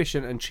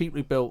inefficient and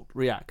cheaply built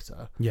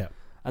reactor. Yeah.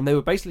 And they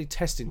were basically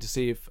testing to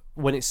see if,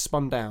 when it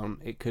spun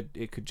down, it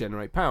could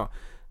generate power.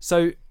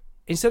 So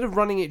instead of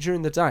running it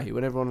during the day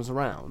when everyone was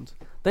around,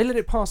 they let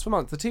it pass for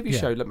months. The TV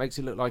show makes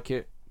it look like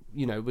it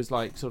was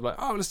like sort of like,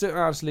 oh, let's do it.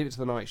 I'll just leave it to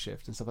the night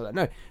shift and stuff like that.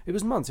 No, it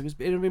was months. It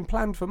had been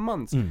planned for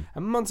months, and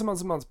months and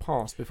months and months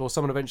passed before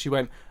someone eventually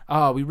went,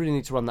 we really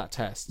need to run that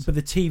test. But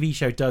the TV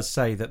show does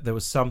say that there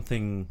was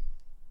something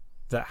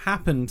that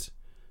happened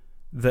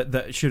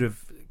that should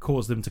have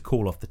caused them to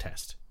call off the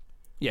test.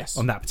 Yes,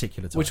 on that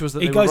particular time. Which was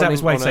that it goes out of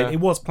its way saying it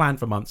was planned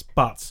for months,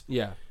 but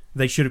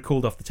they should have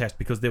called off the test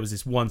because there was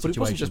this one situation. But it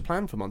wasn't just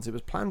planned for months. It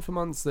was planned for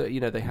months that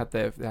they had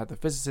the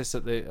physicists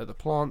at the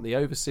plant, the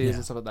overseers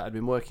and stuff like that had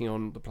been working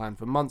on the plan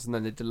for months, and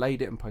then they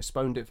delayed it and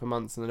postponed it for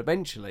months, and then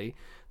eventually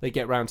they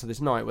get round to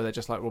this night where they're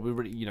just like, well, we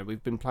really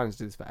we've been planning to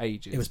do this for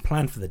ages. It was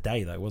planned for the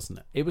day though, wasn't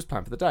it? It was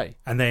planned for the day,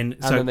 and then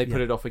they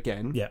put it off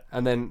again. Yeah,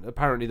 and then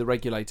apparently the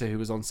regulator who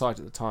was on site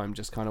at the time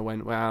just kind of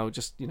went, well,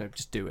 just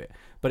do it.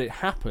 But it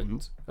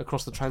happened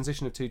across the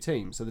transition of two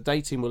teams. So the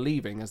day team were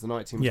leaving as the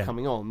night team was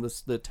coming on.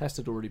 The test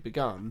had already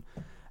begun.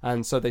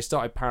 And so they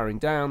started powering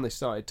down. They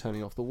started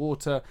turning off the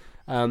water.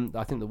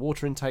 I think the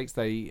water intakes,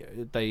 they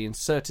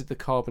inserted the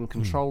carbon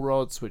control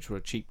rods, which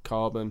were cheap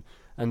carbon.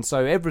 And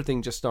so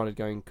everything just started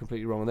going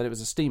completely wrong. And then it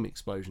was a steam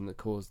explosion that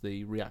caused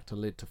the reactor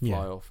lid to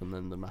fly off, and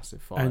then the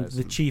massive fires. And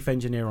the chief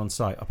engineer on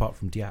site, apart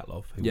from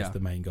Dyatlov, who was the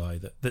main guy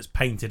that's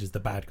painted as the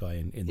bad guy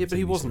in the but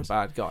he wasn't a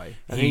bad guy.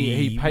 And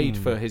he paid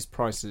for his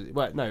prices.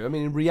 Well, no, I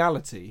mean, in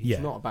reality, he's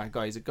not a bad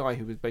guy. He's a guy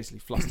who was basically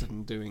flustered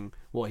and doing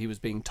what he was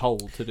being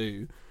told to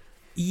do.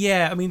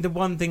 Yeah, I mean, the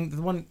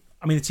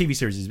TV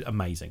series is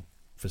amazing.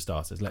 For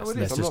starters, let's I'm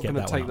just not get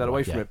going to take that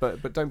away from it,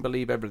 but don't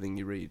believe everything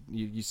you read,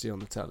 you see on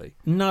the telly.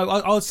 No,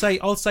 I'll say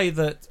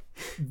that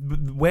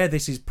where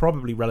this is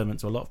probably relevant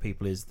to a lot of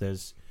people is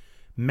there's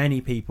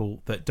many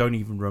people that don't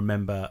even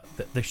remember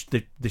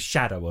the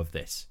shadow of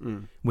this,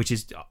 which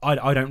is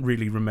I don't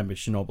really remember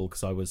Chernobyl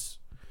because I was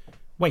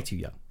way too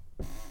young,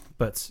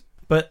 but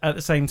at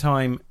the same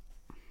time,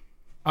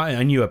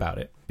 I knew about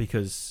it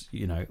because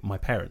my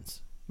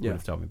parents would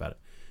have told me about it.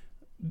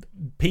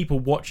 People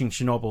watching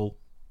Chernobyl,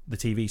 the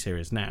TV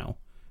series now,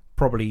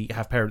 probably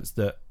have parents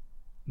that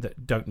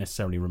don't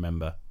necessarily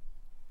remember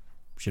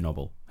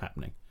Chernobyl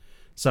happening.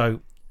 So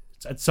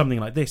something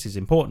like this is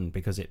important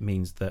because it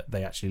means that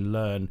they actually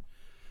learn.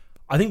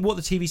 I think what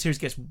the TV series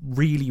gets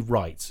really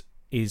right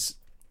is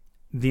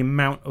the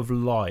amount of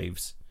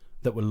lives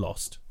that were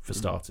lost, for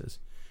starters,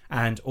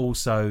 and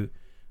also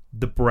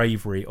the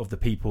bravery of the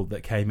people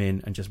that came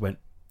in and just went,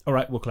 all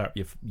right, we'll clear up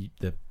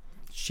the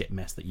shit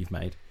mess that you've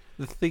made.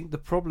 The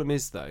problem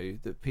is though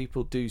that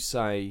people do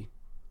say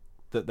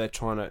that they're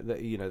trying to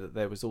that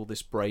there was all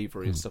this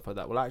bravery and stuff like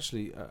that. Well,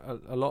 actually,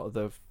 a lot of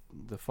the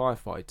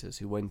firefighters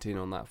who went in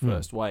on that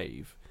first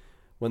wave,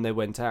 when they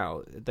went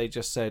out, they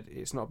just said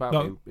it's not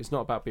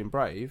about being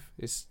brave.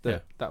 It's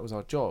that was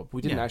our job.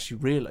 We didn't actually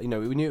realize.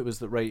 We knew it was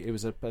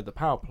the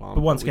power plant,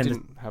 but once again, we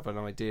didn't have an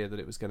idea that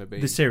it was going to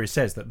be. The series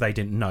says that they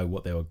didn't know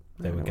what they were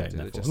going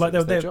there for. Like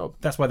their job.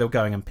 That's why they were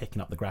going and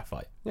picking up the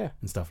graphite,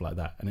 and stuff like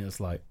that. And it was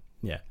like,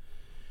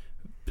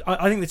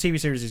 I think the TV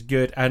series is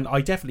good, and I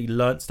definitely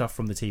learnt stuff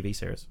from the TV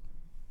series.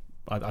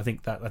 I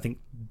think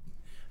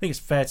it's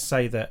fair to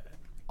say that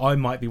I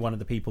might be one of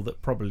the people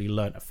that probably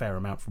learnt a fair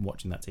amount from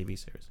watching that TV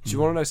series. Do you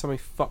want to know something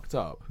fucked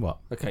up? What?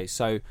 Okay,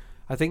 so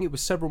I think it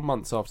was several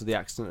months after the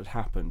accident had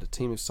happened, a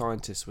team of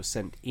scientists were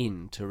sent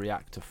in to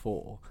Reactor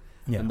 4.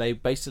 Yeah. And they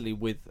basically,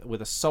 with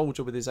a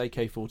soldier with his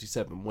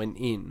AK-47, went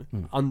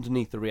in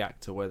underneath the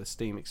reactor where the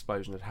steam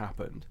explosion had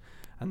happened,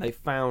 and they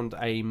found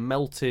a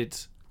melted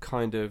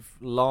kind of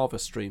lava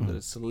stream that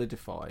had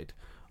solidified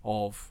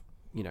of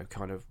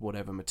kind of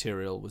whatever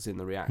material was in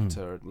the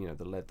reactor,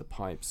 the lead, the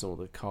pipes, or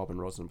the carbon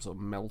rosin sort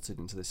of melted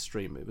into this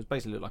stream. It was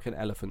basically like an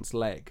elephant's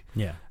leg.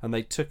 Yeah. And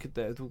they took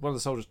one of the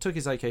soldiers took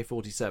his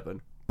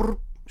AK-47,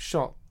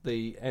 shot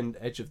the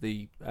edge of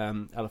the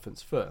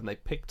elephant's foot, and they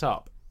picked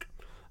up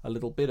a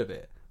little bit of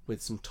it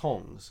with some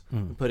tongs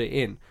and put it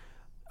in.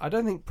 I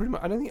don't think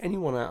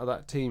anyone out of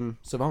that team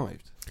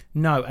survived.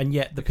 No, and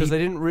yet because they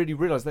didn't really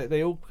realise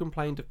they all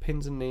complained of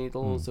pins and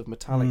needles, of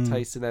metallic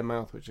taste in their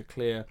mouth, which are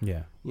clear,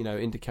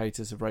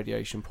 indicators of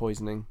radiation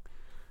poisoning.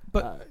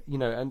 But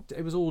and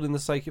it was all in the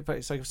sake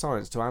of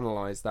science to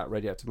analyse that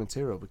radioactive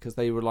material because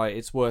they were like,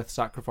 it's worth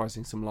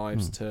sacrificing some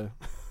lives to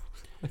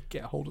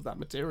get a hold of that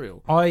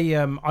material. I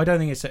don't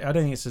think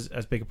it's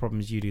as big a problem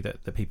as you do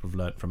that people have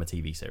learnt from a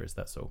TV series.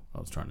 That's all I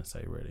was trying to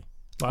say, really.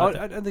 I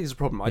don't think it's a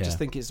problem. I just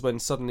think it's when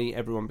suddenly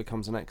everyone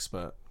becomes an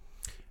expert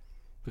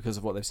because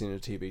of what they've seen in a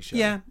TV show.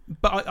 Yeah,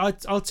 but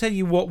I'll tell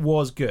you what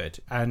was good,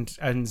 and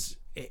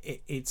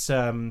it's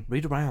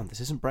read around. This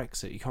isn't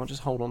Brexit. You can't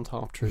just hold on to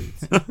half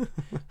truths.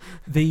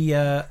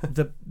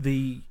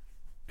 the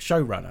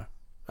showrunner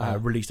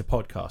released a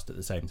podcast at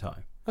the same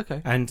time.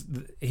 Okay,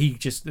 and he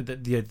just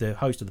the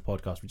host of the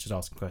podcast was just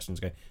asking questions.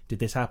 Going, did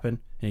this happen?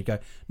 And he'd go,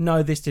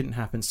 no, this didn't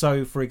happen.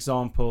 So, for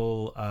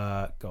example,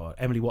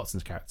 Emily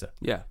Watson's character,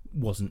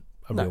 wasn't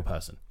a real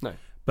person. No,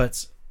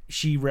 but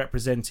she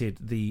represented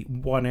the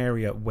one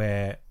area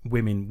where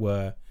women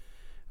were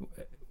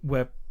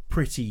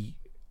pretty.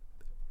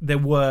 There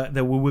were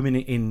women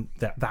in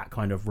that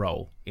kind of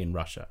role in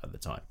Russia at the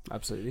time.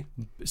 Absolutely.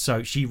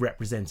 So she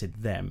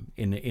represented them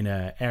in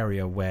an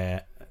area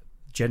where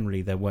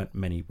generally there weren't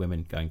many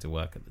women going to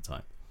work at the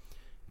time,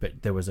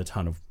 but there was a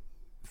ton of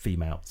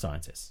female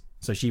scientists.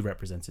 So she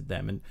represented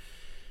them, and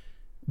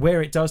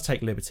where it does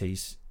take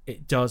liberties,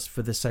 it does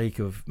for the sake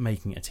of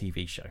making a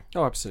TV show.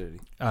 Oh, absolutely.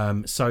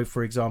 So,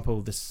 for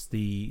example,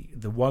 the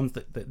ones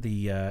that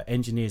the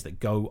engineers that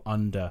go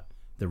under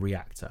the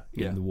reactor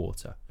in the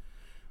water,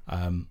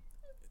 and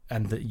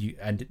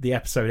the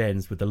episode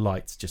ends with the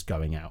lights just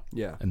going out.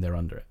 Yeah. And they're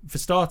under it. For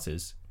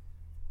starters,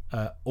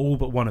 all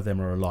but one of them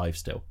are alive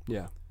still.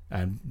 Yeah.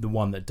 And the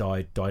one that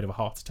died of a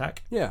heart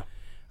attack. Yeah.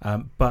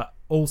 But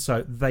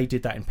also, they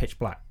did that in pitch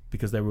black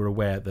because they were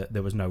aware that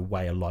there was no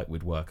way a light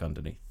would work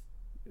underneath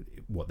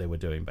what they were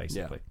doing,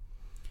 basically.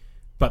 Yeah.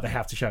 But they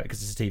have to show it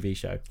because it's a TV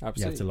show.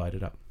 Absolutely. You have to light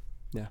it up.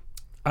 Yeah.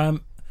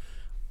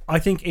 I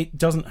think it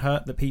doesn't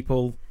hurt that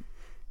people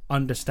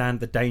understand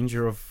the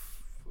danger of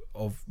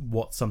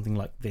what something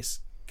like this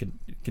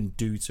can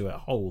do to a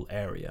whole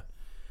area.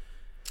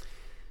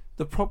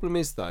 The problem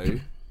is, though,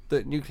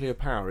 that nuclear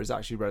power is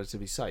actually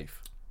relatively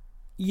safe.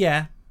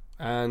 Yeah.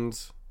 And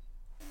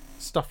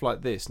stuff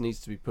like this needs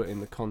to be put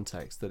in the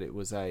context that it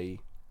was a...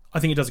 I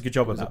think it does a good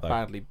job It of was that, a though.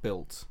 badly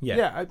built. Yeah.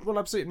 Yeah. Well,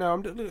 absolutely. No.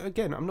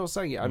 I'm not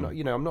saying it. I'm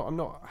not. I'm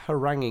not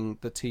haranguing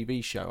the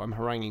TV show. I'm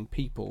haranguing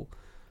people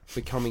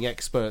becoming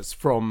experts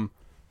from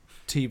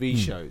TV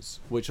shows,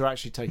 which are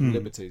actually taking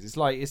liberties. It's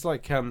like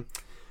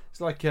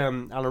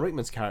Alan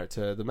Rickman's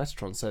character, the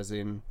Metatron, says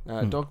in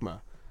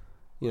Dogma.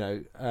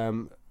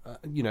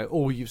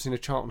 Oh, you've seen a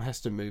Charlton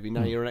Heston movie.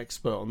 Now you're an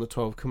expert on the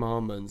 12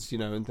 Commandments,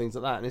 and things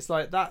like that. And it's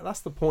like that. That's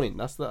the point.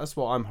 That's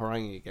what I'm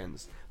haranguing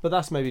against. But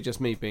that's maybe just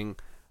me being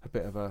a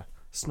bit of a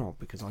snob,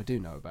 because I do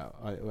know about.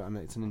 I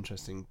mean, it's an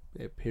interesting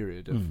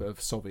period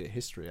of Soviet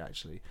history,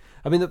 actually.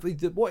 I mean,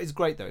 what is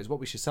great though is what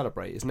we should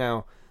celebrate is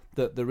now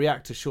that the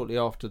reactor shortly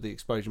after the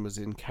explosion was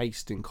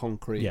encased in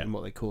concrete in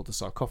what they call the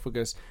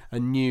sarcophagus. A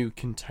new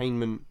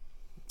containment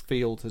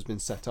field has been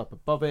set up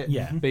above it.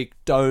 Yeah. Big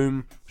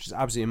dome, which is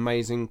absolutely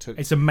amazing.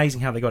 It's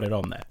amazing how they got it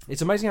on there.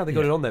 It's amazing how they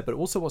got it on there, but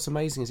also what's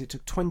amazing is it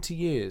took 20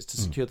 years to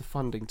secure the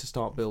funding to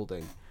start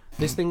building.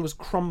 This thing was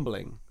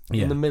crumbling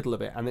in the middle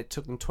of it, and it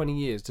took them 20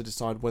 years to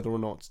decide whether or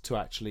not to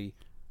actually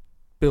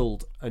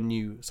build a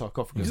new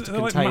sarcophagus to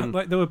contain...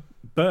 Like there were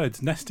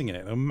birds nesting in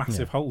it. There were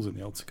massive holes in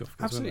the old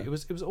sarcophagus. Absolutely, it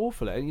was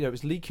awful. And, it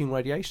was leaking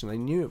radiation. They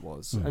knew it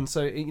was, and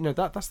so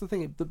that's the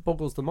thing that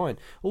boggles the mind.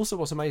 Also,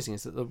 what's amazing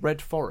is that the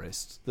Red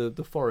Forest, the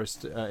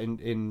forest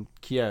in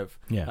Kiev,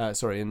 in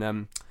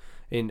and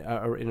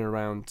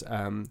around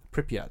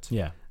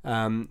Pripyat,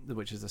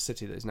 which is a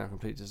city that is now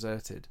completely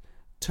deserted,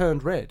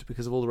 turned red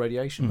because of all the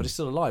radiation, but it's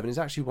still alive, and it's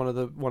actually one of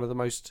the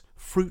most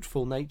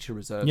fruitful nature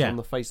reserves on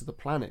the face of the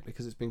planet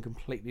because it's been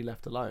completely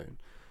left alone.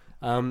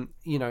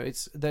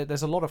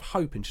 There's a lot of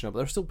hope in Chernobyl.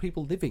 There are still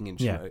people living in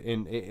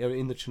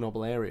in the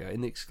Chernobyl area,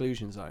 in the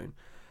exclusion zone,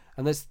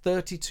 and there's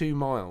 32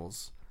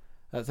 miles,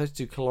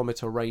 32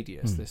 kilometer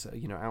radius. This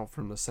out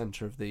from the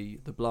center of the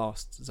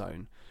blast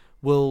zone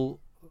will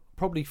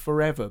probably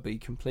forever be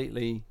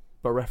completely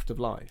bereft of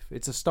life.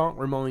 It's a stark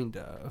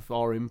reminder of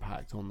our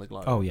impact on the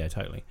globe. Oh yeah,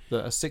 totally.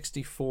 That a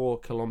 64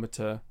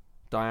 kilometer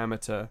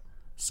diameter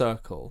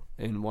circle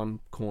in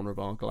one corner of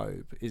our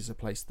globe is a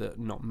place that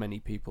not many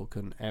people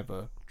can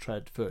ever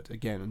tread foot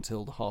again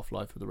until the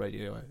half-life of the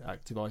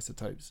radioactive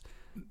isotopes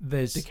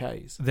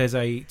decays. There's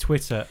a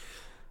Twitter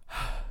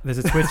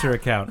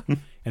account, and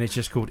it's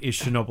just called "Is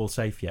Chernobyl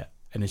Safe Yet?"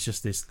 And it's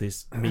just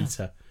this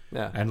meter,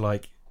 and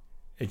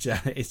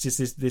it's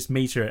just this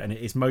meter, and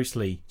it's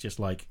mostly just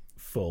like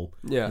full,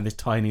 and this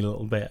tiny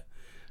little bit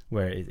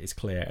where it's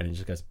clear, and it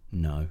just goes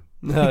no,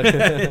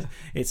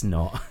 it's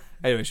not.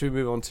 Anyway, should we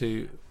move on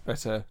to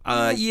better?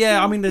 I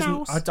mean,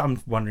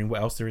 I'm wondering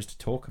what else there is to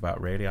talk about.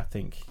 Really, I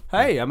think.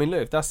 Hey, I mean,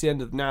 look, if that's the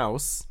end of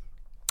Naus.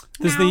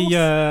 There's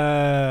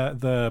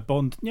the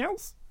Bond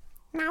Naus.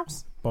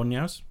 Bond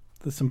Naus.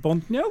 There's some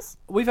Bond Naus.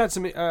 We've had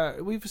some.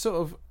 We've sort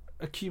of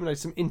accumulated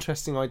some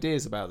interesting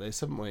ideas about this,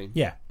 haven't we?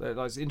 Yeah,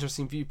 like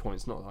interesting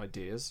viewpoints, not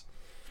ideas.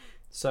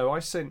 So I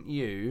sent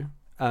you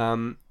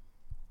a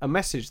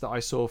message that I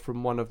saw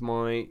from one of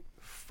my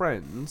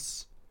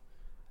friends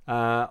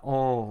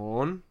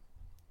on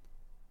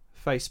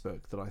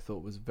Facebook that I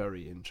thought was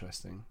very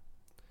interesting.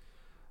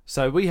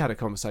 So we had a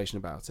conversation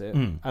about it,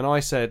 and I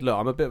said, look,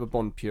 I'm a bit of a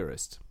Bond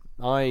purist.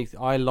 I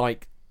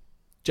like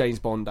James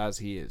Bond as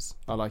he is.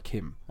 I like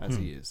him as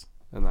he is.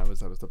 And that was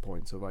the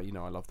point. So, I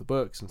love the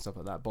books and stuff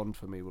like that. Bond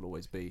for me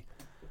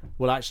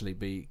will actually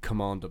be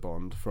Commander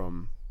Bond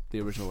from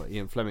the original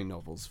Ian Fleming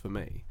novels for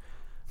me.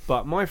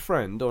 But my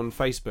friend on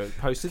Facebook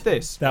posted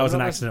this. That was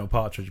an accidental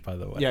partridge, by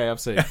the way. Yeah,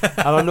 absolutely.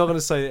 And I'm not going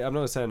to say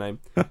her name.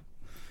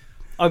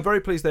 I'm very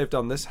pleased they've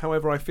done this.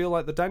 However, I feel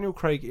like the Daniel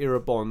Craig era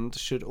Bond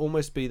should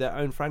almost be their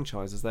own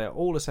franchise, as they are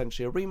all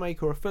essentially a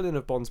remake or a fill-in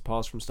of Bond's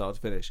past from start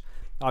to finish.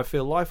 I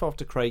feel Life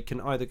After Craig can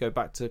either go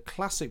back to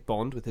classic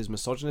Bond with his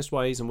misogynist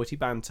ways and witty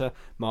banter,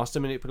 master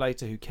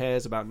manipulator who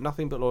cares about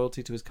nothing but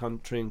loyalty to his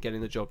country and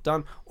getting the job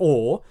done,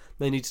 or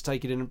they need to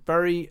take it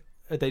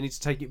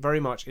very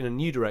much in a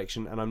new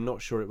direction, and I'm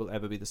not sure it will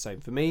ever be the same.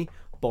 For me,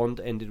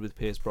 Bond ended with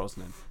Pierce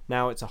Brosnan.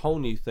 Now it's a whole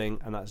new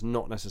thing, and that's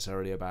not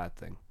necessarily a bad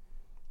thing.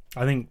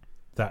 I think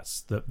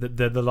that's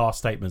the last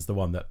statement's the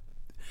one that.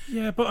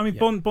 Yeah, but I mean,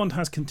 Bond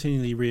has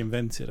continually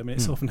reinvented. I mean,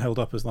 it's often held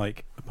up as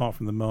like, apart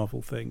from the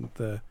Marvel thing,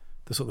 the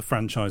sort of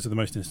franchise of the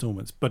most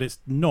installments, but it's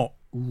not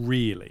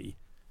really,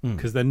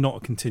 because they're not a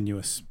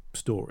continuous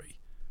story.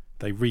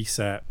 They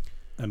reset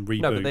and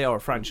reboot. No, but they are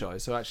a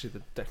franchise, so actually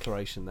the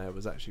declaration there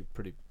was actually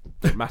pretty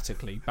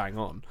dramatically bang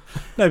on.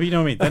 No, but you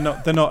know what I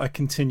mean. They're not a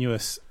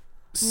continuous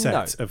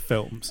set of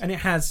films, and it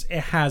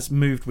has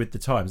moved with the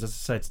times. As I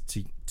said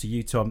to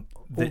you, Tom.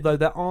 Although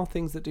there are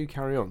things that do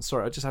carry on.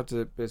 Sorry, I just have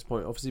to at this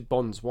point. Obviously,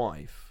 Bond's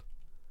wife,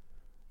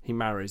 he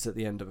marries at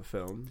the end of a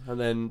film, and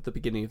then the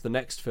beginning of the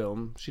next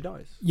film, she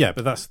dies. Yeah,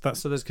 but that's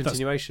so there's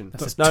continuation.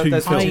 That's no, two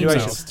there's films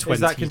continuation. out of Is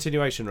that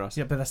continuation, Russ?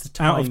 Yeah, but that's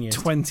the out tiniest.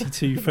 of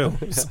 22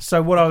 films.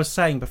 So what I was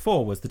saying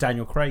before was the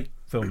Daniel Craig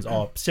films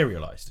are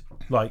serialized.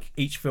 Like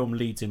each film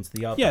leads into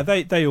the other. Yeah,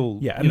 they all.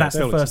 Yeah, and that's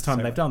the first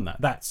time they've done that.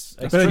 That's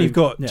but then true. you've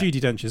got Yeah. Judi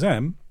Dench's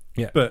M.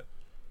 Yeah. But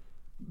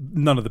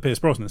none of the Pierce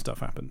Brosnan stuff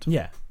happened.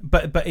 Yeah,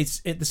 but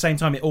it's at the same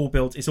time it's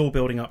all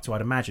building up to,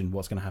 I'd imagine,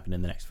 what's going to happen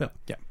in the next film.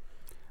 Yeah,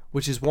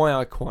 which is why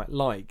I quite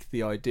like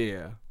the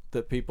idea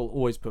that people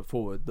always put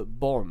forward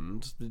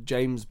that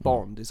James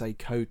Bond, is a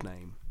code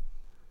name.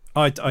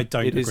 I don't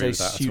It agree is with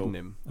a that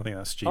pseudonym. at all. I think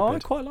that's stupid. Oh, I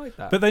quite like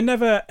that. But they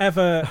never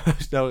ever.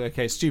 No,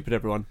 okay, stupid.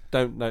 Everyone,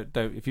 don't.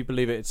 If you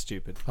believe it, it's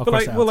stupid. I'll But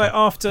cross like, it well, out, like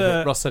Tom.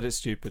 after Ross said it's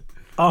stupid.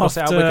 Cross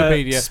it out after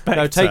Wikipedia.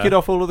 Spectre, No, take it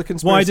off all of the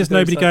conspiracy. why does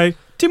nobody theories. go?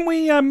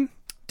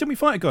 Didn't we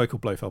fight a guy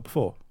called Blofeld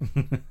before?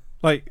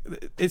 Like,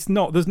 it's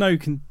not. There's no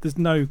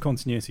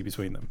continuity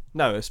between them.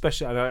 No,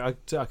 especially.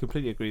 I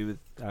completely agree with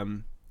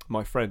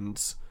my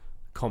friend's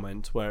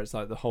comment, where it's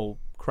like the whole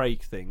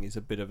Craig thing is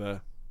a bit of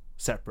a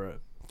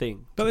separate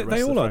thing. But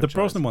they all are. The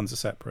Brosnan ones are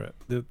separate.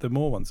 The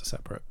Moore ones are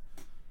separate.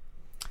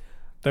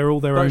 They're all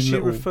their own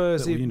little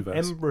universe.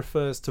 M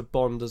refers to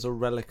Bond as a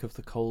relic of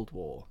the Cold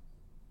War.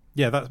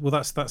 Yeah,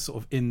 that's sort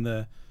of in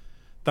the.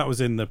 That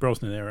was in the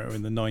Brosnan era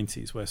in the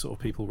 90s, where sort of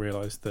people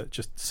realised that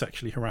just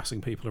sexually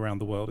harassing people around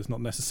the world is not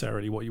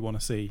necessarily what you want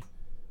to see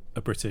a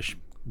British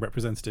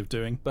representative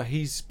doing. But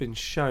he's been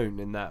shown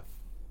in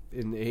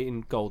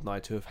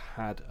Goldeneye to have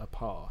had a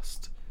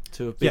past,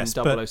 to have been Yes,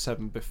 but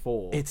 007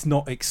 before. It's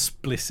not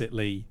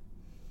explicitly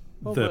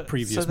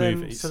previous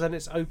movies. So then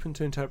it's open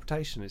to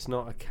interpretation. It's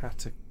not a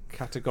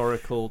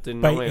categorical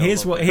denial. But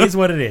here's what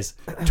it is.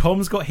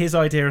 Tom's got his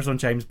ideas on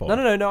James Bond.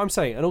 No. I'm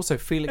saying, and also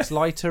Felix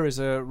Leiter is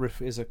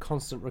a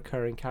constant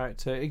recurring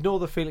character. Ignore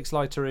the Felix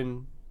Leiter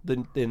in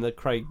the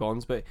Craig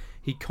Bonds, but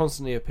he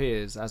constantly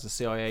appears as a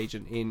CIA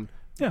agent in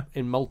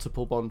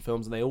multiple Bond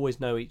films, and they always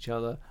know each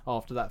other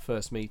after that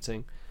first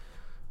meeting.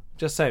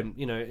 Just saying,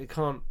 it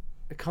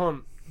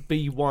can't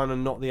be one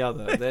and not the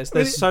other.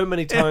 There's so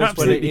many times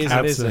when it is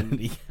and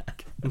isn't.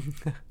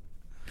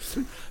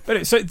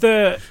 But so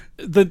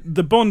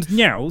the Bond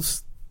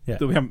Nyaos Yeah.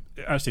 that we haven't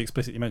actually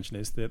explicitly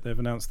mentioned is that they've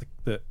announced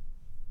that.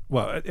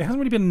 Well, it hasn't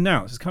really been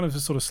announced. It's kind of a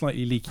sort of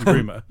slightly leaky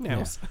rumor.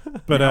 Nyaos.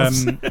 But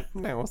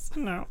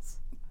Nyaos.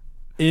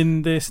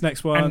 in this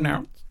next one,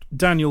 Announced.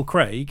 Daniel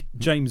Craig,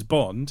 James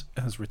Bond,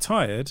 has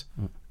retired,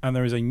 and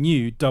there is a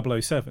new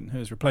 007 who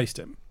has replaced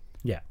him.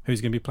 Yeah. Who's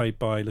going to be played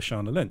by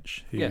Lashana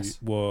Lynch, who Yes.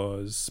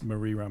 was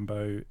Marie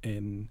Rambeau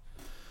in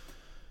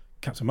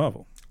Captain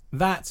Marvel.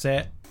 That's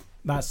it.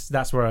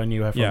 That's where I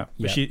knew her from. Yeah,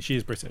 but she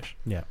is British.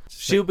 Yeah.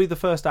 She'll be the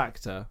first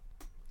actor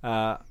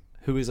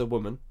who is a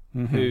woman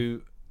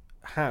who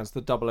has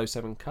the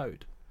 007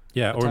 code.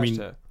 Yeah, or I mean attached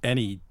to her.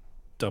 any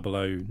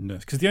 00 nurse,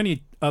 because the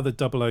only other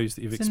 00s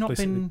that you've Has there not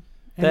explicitly been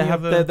any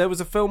other... There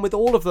was a film with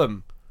all of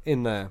them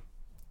in there.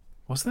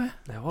 was there?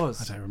 There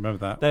was. I don't remember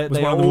that. They was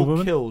are one of them a all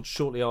woman? killed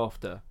shortly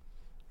after.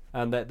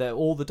 And they're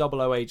all the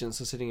 00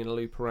 agents are sitting in a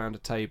loop around a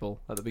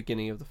table at the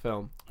beginning of the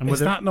film. And Is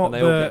that not and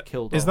they all the? get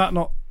killed Is off. that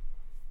not?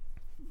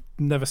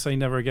 Never Say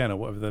Never Again or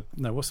whatever the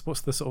no. What's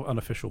the sort of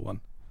unofficial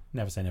one?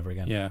 Never Say Never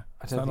Again. Yeah,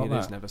 I Is don't that think not it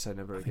is that? Never Say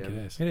Never I think Again.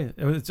 it is. It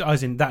is.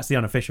 As in, that's the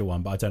unofficial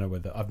one, but I don't know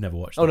whether... I've never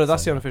watched it. Oh, no,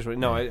 that's so- the unofficial one.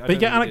 No, I But you don't get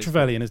think Alec it is.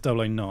 Trevelyan as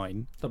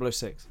 009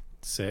 006.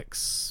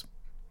 6,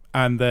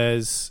 and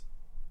there's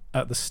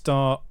at the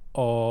start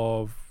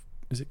of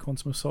is it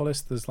Quantum of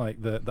Solace? There's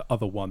like the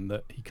other one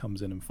that he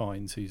comes in and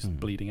finds who's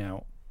bleeding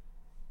out,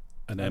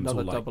 and M's all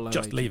Another like 00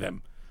 just agent. leave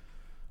him,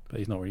 but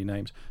he's not really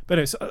named. But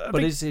it's I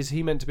But think is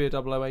he meant to be a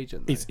 00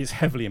 agent? though? it's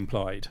heavily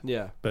implied.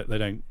 Yeah. But they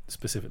don't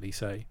specifically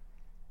say.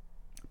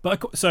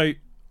 But so,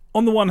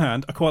 on the one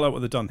hand, I quite like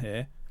what they've done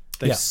here.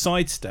 They've Yeah.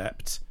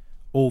 sidestepped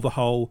all the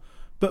whole,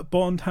 but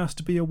Bond has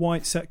to be a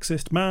white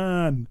sexist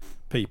man,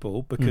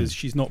 people, because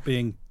she's not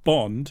being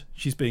Bond,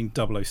 she's being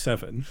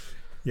 007.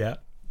 Yeah.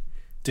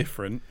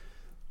 Different.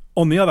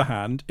 On the other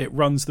hand, it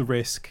runs the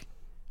risk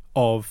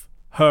of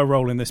her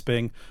role in this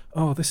being,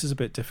 oh, this is a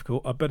bit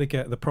difficult, I better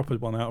get the proper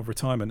one out of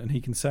retirement and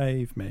he can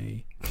save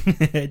me.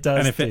 It does.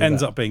 And if it do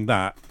ends that. up being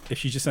that, if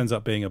she just ends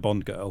up being a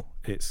Bond girl,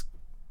 it's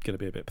going to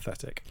be a bit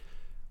pathetic.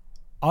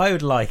 I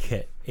would like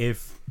it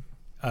if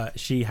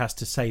she has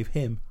to save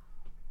him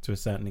to a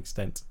certain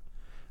extent.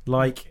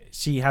 Like,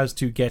 she has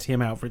to get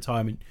him out of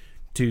retirement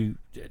to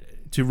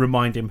to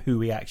remind him who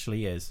he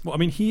actually is. Well, I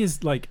mean, he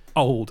is like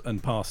old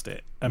and past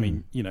it. I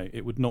mean, you know,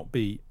 it would not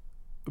be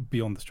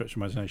beyond the stretch of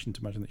imagination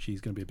to imagine that she's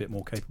going to be a bit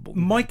more capable.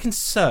 My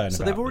concern. So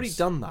about they've already this-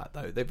 done that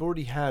though. They've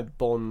already had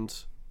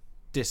Bond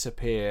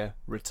disappear,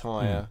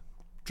 retire,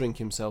 drink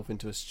himself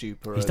into a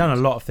stupor. He's done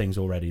a lot of things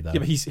already, though. Yeah,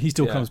 but he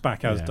still Yeah. comes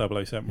back as Yeah.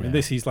 007. In Yeah.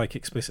 this, he's like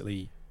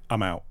explicitly,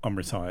 I'm out, I'm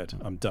retired,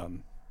 I'm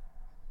done.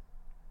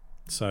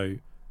 So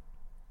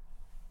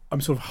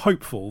I'm sort of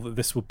hopeful that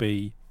this will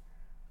be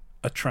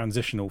a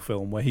transitional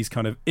film where he's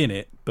kind of in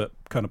it, but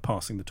kind of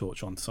passing the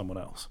torch on to someone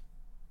else.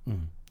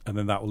 Mm. And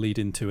then that will lead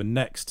into a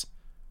next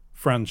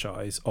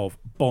franchise of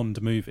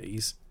Bond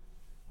movies,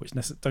 which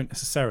don't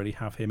necessarily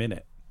have him in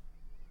it.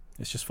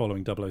 It's just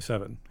following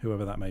 007,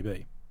 whoever that may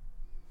be.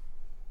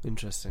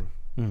 Interesting.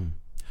 Mm.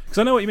 Because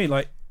I know what you mean.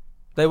 Like,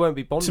 They won't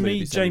be Bond To me,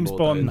 movies James anymore,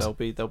 though.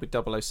 Bond- They'll be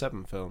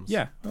 007 films.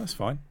 yeah, that's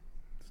fine.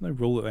 There's no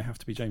rule that they have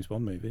to be James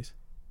Bond movies,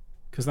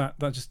 because that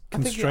just I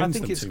think constrains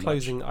them it's too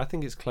closing. much. I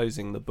think it's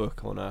closing the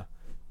book on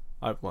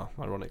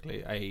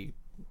ironically, a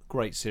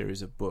great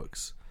series of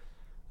books,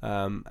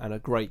 and a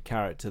great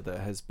character that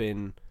has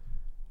been,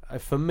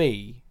 for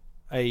me,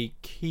 a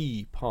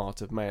key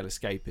part of male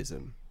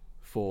escapism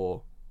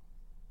for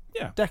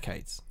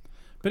decades.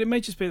 But it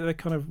may just be that they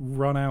kind of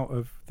run out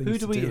of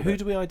things. Who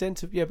do we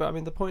identify? Yeah, but I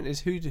mean, the point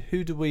is, who do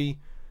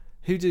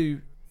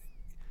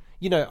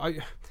you know?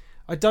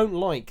 I don't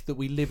like that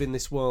we live in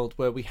this world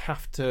where we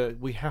have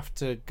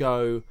to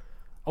go,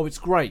 oh, it's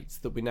great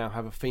that we now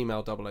have a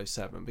female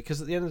 007, because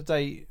at the end of the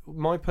day,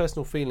 my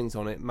personal feelings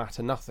on it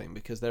matter nothing,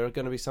 because there are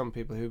going to be some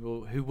people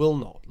who will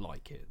not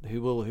like it,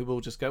 who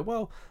will just go,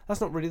 well, that's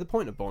not really the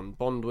point of Bond.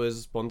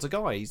 Bond's a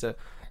guy.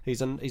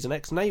 He's an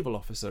ex-naval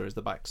officer, is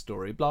the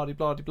backstory. Blah de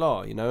blah de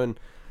blah. You know,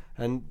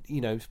 and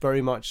you know,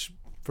 very much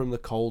from the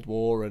Cold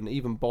War, and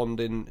even Bond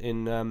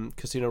in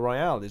Casino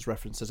Royale is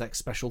referenced as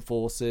ex-special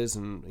forces,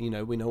 and you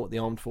know, we know what the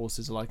armed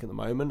forces are like at the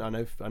moment. I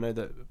know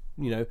that,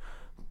 you know,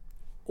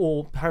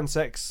 or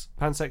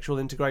pansexual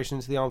integration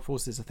into the armed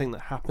forces is a thing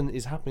that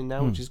is happening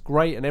now, which is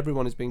great, and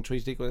everyone is being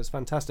treated equally. That's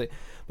fantastic.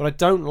 But I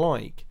don't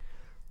like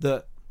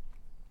that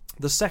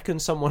the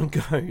second someone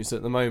goes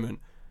at the moment,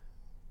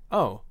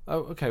 oh,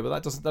 okay, well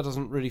that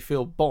doesn't really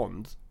feel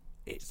Bond.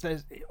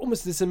 There's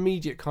almost this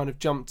immediate kind of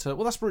jump to,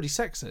 well, that's really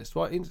sexist.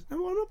 Well,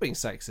 I'm not being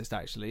sexist,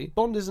 actually.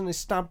 Bond is an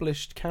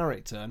established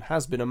character and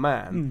has been a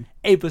man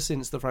ever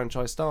since the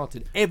franchise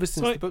started, ever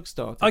since the book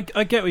started.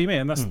 I get what you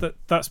mean, and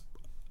that's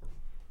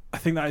I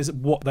think that is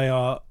what they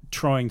are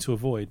trying to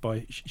avoid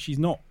by she's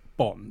not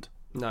Bond.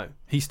 No,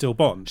 He's still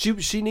Bond.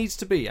 she needs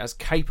to be as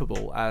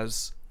capable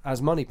as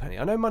Moneypenny.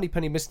 I know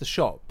Moneypenny missed the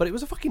shot, but it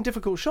was a fucking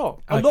difficult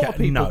shot. A lot of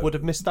people would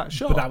have missed that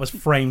shot. But that was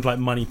framed like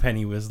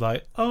Moneypenny was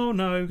like, oh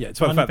no, Yeah, it's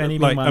about the fact that,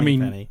 Moneypenny, like, I mean,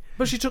 Moneypenny.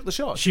 But she took the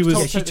shot. She was-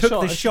 told yeah, to she take took the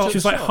and shot. took She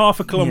was the like shot. half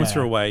a kilometre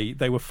Yeah. away.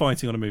 They were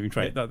fighting on a moving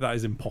train. That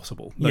is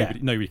impossible.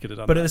 Nobody could have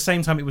done But that. at the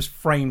same time, it was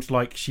framed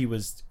like she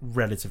was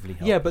relatively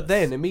helpless. Yeah, but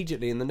then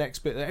immediately in the next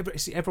bit,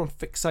 everyone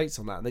fixates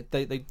on that.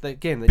 They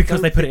again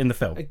because they put it in the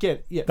film.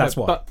 Again, yeah, That's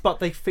no, why. But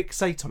they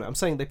fixate on it. I'm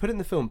saying they put it in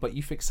the film, but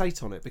you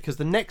fixate on it because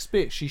the next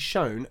bit she's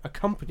shown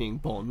accompanying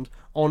Bond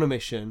on a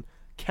mission,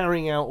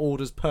 carrying out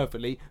orders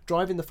perfectly,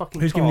 driving the fucking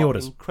Who's car giving the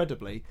orders?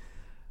 incredibly.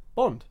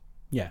 Bond.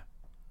 Yeah,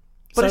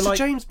 But So, it's like- a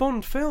James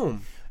Bond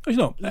film. He's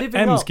not. Living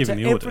M's up giving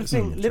to the orders.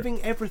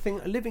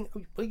 everything, living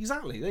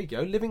exactly. There you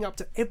go. Living up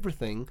to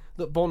everything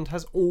that Bond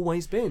has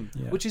always been,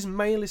 Yeah. which is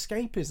male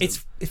escapism.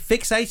 it's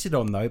fixated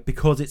on though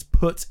because it's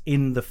put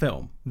in the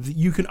film.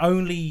 You can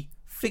only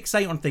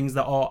fixate on things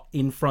that are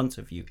in front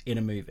of you in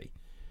a movie.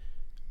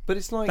 but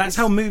it's like That's it's-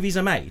 how movies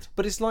are made.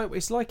 But it's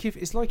like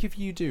if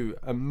you do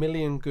a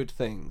million good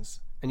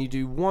things and you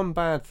do one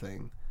bad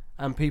thing,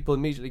 and people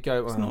immediately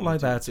go, "Oh, not like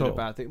did- that at did a all.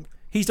 bad thing."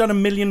 He's done a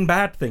million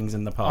bad things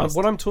in the past.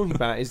 What I'm talking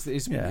about is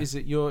Yeah.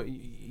 that you're.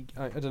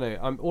 I don't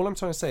know. All I'm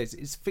trying to say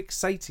is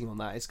fixating on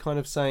that. It's kind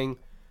of saying.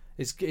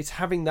 It's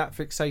having that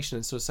fixation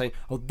and sort of saying,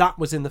 "Oh, that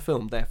was in the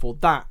film, therefore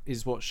that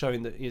is what's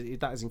showing that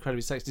that is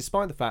incredibly sexy."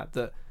 Despite the fact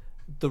that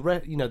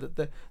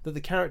that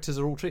the characters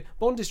are all treated.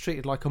 Bond is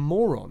treated like a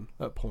moron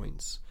at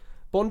points.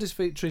 Bond is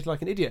treated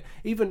like an idiot.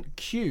 Even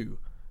Q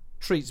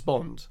treats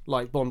Bond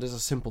like Bond is a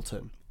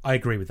simpleton, I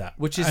agree with that.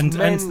 which is and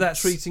men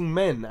treating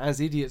men as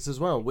idiots as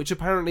well, which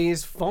apparently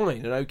is fine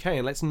and okay.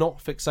 And let's not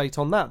fixate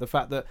on that. The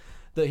fact that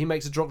he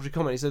makes a derogatory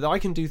comment. He said, "I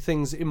can do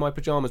things in my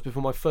pajamas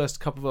before my first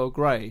cup of Earl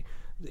Grey,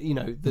 you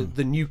know,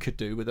 than you could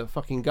do with a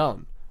fucking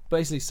gun."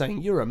 Basically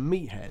saying you're a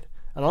meathead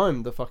and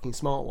I'm the fucking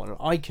smart one and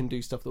I can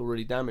do stuff that will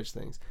really damage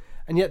things.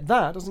 And yet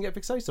that doesn't get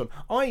fixated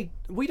on.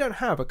 We don't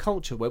have a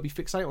culture where we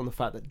fixate on the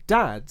fact that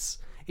dads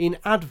in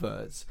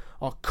adverts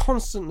are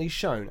constantly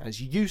shown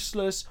as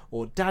useless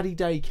or daddy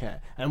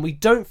daycare, and we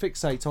don't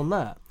fixate on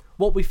that.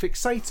 What we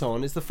fixate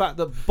on is the fact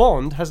that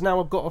Bond has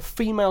now got a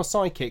female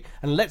sidekick,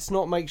 and let's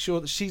not make sure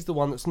that she's the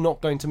one that's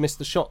not going to miss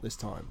the shot this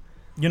time.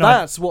 You know,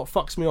 That's what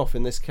fucks me off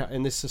in this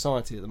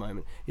society at the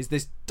moment, is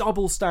this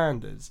double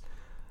standards.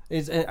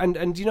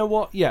 And you know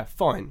what? Yeah,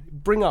 fine.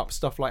 Bring up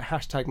stuff like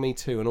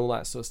 #MeToo and all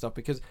that sort of stuff,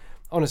 because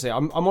honestly,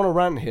 I'm on a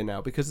rant here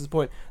now because of the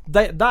point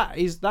that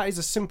is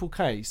a simple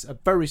case, a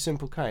very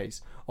simple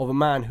case of a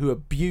man who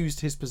abused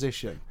his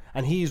position,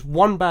 and he is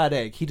one bad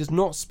egg. He does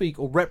not speak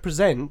or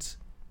represent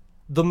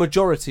the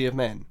majority of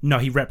men. No,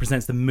 he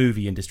represents the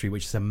movie industry,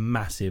 which is a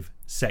massive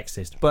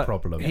sexist But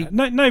problem.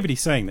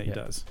 Nobody's saying that he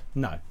does.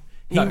 No.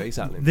 No,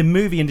 exactly. The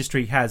movie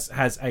industry has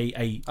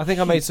a I think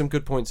I made some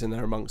good points in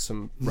there amongst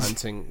some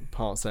ranting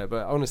parts there,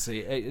 but honestly,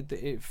 it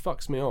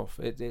fucks me off.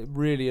 It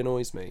really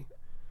annoys me.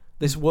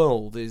 This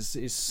world is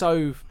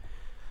so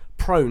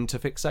prone to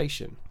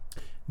fixation.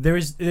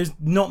 there's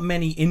not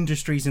many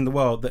industries in the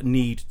world that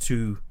need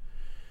to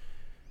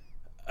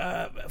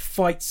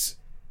fights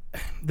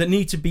that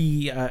need to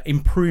be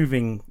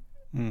improving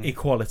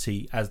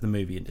equality as the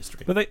movie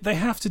industry. But they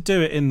have to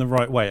do it in the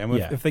right way, and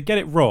if they get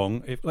it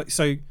wrong,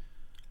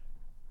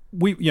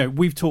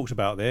 we've talked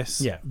about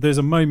this. Yeah. There's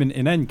a moment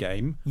in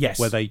Endgame Yes.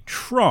 where they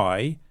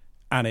try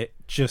and it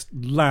just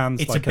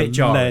lands It's like a bit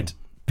jarring. lead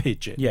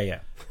pigeon. Yeah.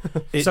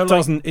 It So, like-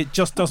 doesn't. It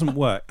just doesn't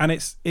work, and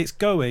it's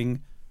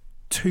going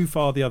too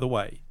far the other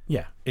way.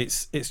 Yeah.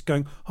 It's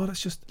going. Oh,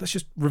 let's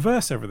just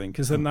reverse everything,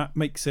 because then that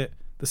makes it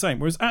the same.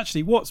 Whereas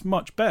actually, what's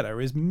much better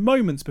is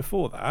moments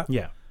before that.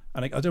 Yeah.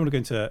 And I don't want to go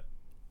into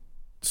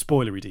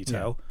spoilery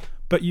detail,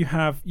 but you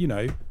have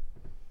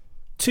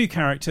two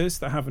characters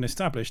that have an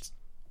established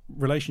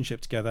relationship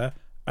together,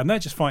 and they're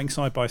just fighting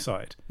side by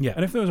side. Yeah.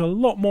 And if there was a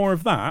lot more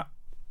of that,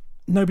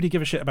 nobody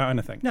give a shit about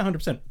anything. No,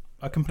 100%.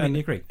 I completely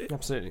agree.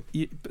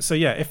 Absolutely. So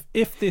yeah,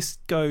 if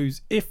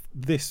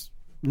this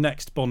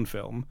next Bond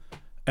film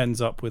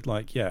ends up with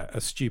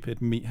a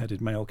stupid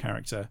meat-headed male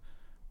character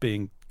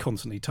being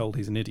constantly told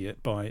he's an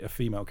idiot by a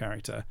female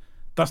character,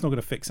 that's not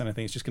going to fix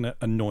anything. It's just going to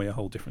annoy a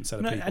whole different set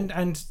of people.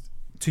 And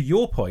to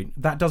your point,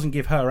 that doesn't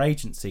give her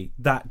agency.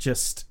 That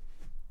just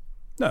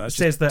That's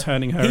says just that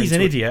turning her he's into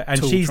an a idiot and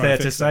tool she's trying there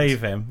to to fix save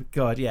things. him.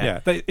 God, yeah.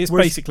 It's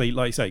Whereas- basically,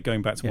 like you say,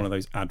 going back to one of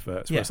those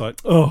adverts where Yeah. it's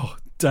like, oh,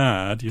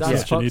 Dad, you're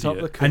That's such an fucked up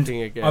idiot. the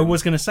cooking again. I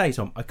was going to say,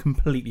 Tom, I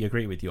completely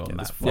agree with you on that.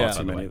 There's front, far by too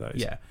the many way. of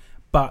those. Yeah,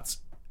 but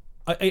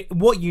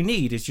what you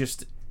need is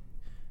just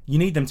you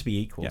need them to be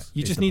equals. Yeah.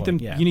 You is just the need point.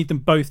 them. Yeah. You need them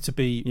both to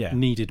be Yeah.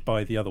 needed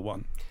by the other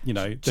one. you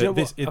know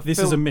what? This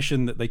is a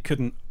mission that they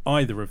couldn't.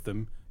 Either of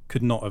them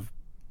could not have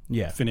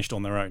finished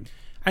on their own.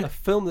 And a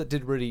film that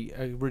did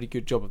a really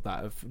good job of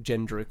that, of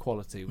gender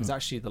equality, was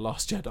actually The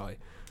Last Jedi.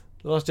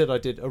 The Last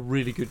Jedi did a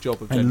really good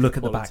job of gender And look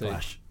at the equality.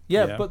 backlash.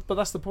 Yeah, but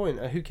that's the point.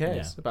 Who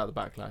cares Yeah. about the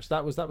backlash?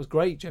 That was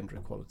great gender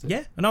equality.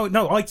 Yeah,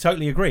 no, I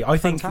totally agree. I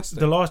Fantastic. think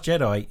The Last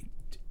Jedi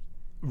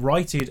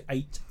righted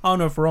a ton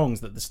of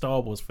wrongs that the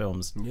Star Wars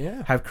films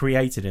Yeah. have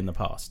created in the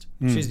past.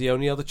 She's the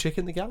only other chick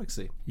in the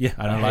galaxy. Yeah,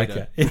 I don't I like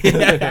hate it.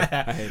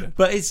 I hate her.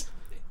 But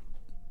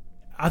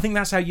I think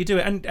that's how you do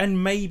it.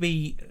 And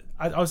maybe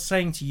I was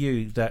saying to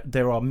you that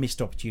there are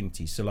missed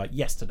opportunities. So, like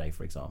Yesterday,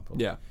 for example,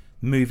 Yeah,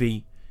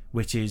 movie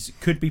which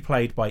could be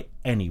played by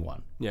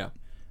anyone. yeah,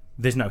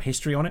 There's no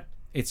history on it.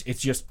 It's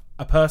just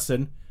a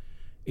person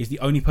is the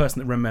only person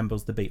that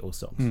remembers the Beatles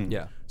songs.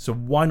 yeah. So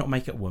why not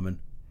make it a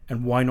woman?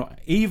 And why not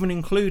even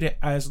include it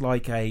as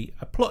like a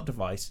plot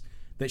device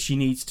that she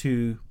needs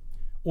to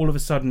all of a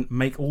sudden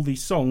make all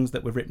these songs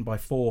that were written by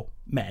 4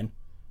 men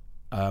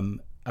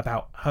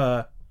about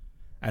her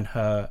and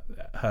her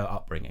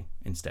upbringing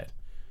instead.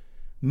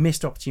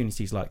 Missed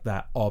opportunities like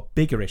that are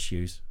bigger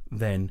issues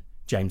than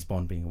James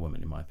Bond being a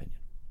woman, in my opinion.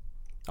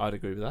 I'd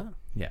agree with that.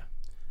 Yeah.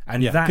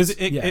 And Because that's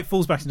it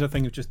falls back into the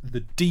thing of just the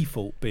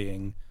default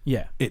being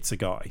it's a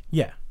guy.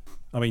 Yeah.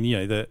 I mean,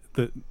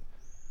 the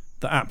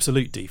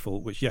absolute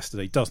default, which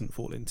Yesterday doesn't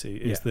fall into,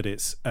 is that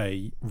it's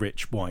a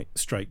rich white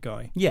straight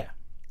guy Yeah.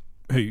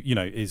 who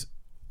is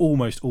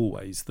almost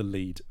always the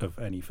lead of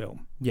any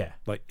film. Yeah.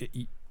 Like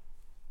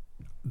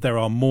there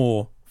are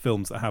more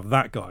films that have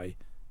that guy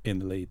in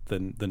the lead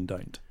than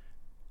don't.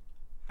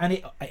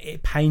 And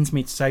it pains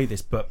me to say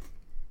this,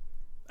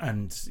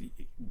 and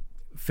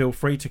feel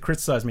free to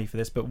criticise me for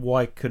this, but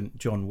why couldn't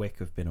John Wick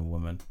have been a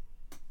woman?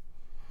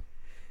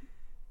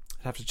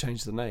 I'd have to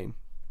change the name.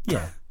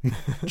 Yeah.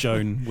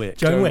 Joan Wick.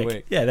 Joan Wick.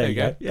 Wick. Yeah, there you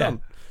go. Yeah.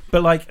 Done.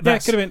 But like Yeah, it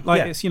that's could have been like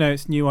yeah.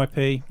 it's new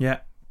IP. Yeah.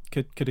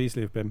 Could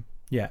easily have been.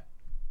 Yeah.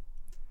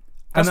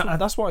 And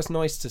That's why it's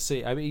nice to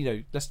see. I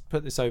mean, let's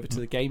put this over to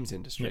the games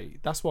industry.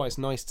 That's why it's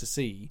nice to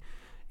see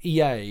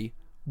EA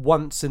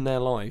once in their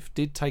life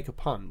did take a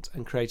punt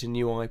and create a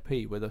new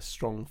IP with a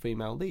strong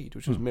female lead,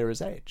 which was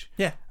Mirror's Edge.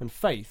 Yeah. And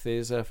Faith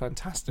is a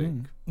fantastic,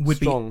 Would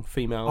be strong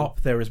female.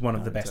 up there as one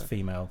of the character. best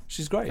female.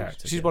 She's great.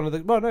 characters, She's yeah. one of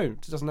the. Well, no,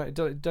 it doesn't.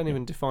 Don't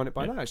even define it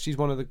by that. She's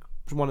one of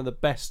the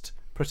best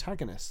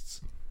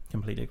protagonists.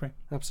 Completely agree.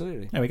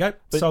 Absolutely. There we go.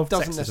 But Solved it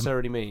doesn't sexism.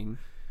 necessarily mean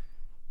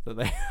that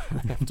they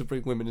have to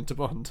bring women into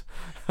Bond.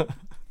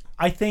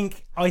 I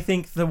think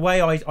the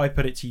way I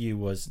put it to you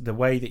was the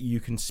way that you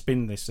can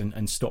spin this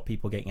and stop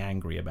people getting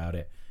angry about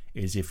it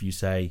is if you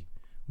say,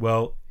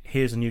 well,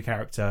 here's a new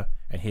character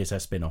and here's her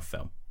spin-off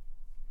film,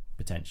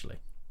 potentially.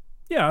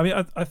 Yeah, I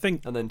mean, I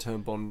think And then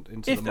turn Bond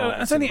into if the Marvel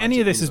I don't think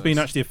any of this Cinematic has been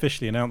Universe. actually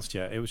officially announced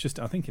yet. It was just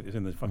I think it was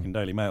in the fucking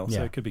Daily Mail, so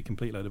Yeah. it could be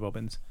complete load of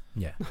bobbins.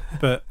 Yeah.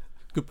 But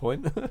Good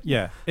point.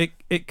 Yeah,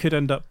 it could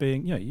end up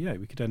being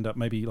we could end up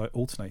maybe like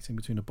alternating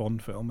between a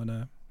Bond film and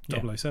a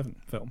 007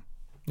 film.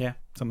 Yeah.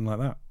 Something like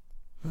that.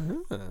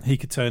 He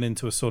could turn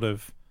into a sort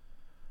of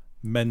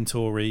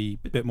mentor-y,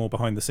 bit more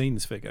behind the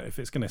scenes figure if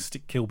it's going to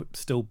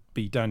still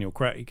be Daniel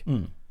Craig.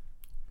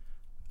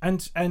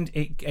 And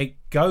it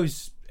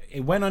goes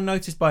when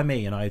unnoticed by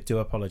me, and I do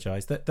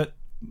apologise that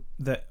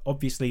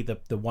obviously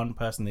the one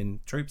person in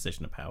true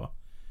position of power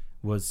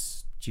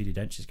was Judi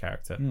Dench's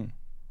character.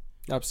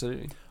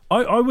 Absolutely.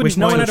 I wouldn't Which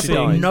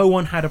mind no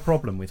one had a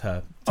problem with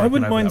her. I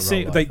wouldn't mind that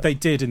seeing. role They either.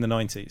 did in the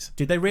 90s.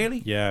 Did they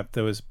really? Yeah,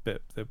 there was the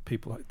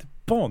people like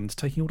Bond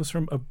taking orders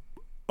from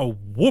a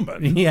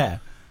woman. Yeah.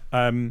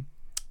 I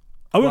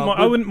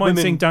wouldn't mind women-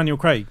 seeing Daniel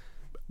Craig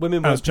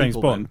Women as weren't James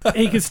people Bond. then.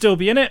 He could still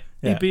be in it.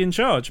 Yeah. He'd be in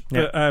charge,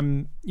 Yeah.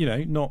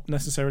 but not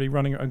necessarily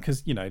running around.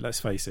 Because let's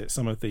face it,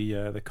 some of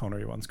the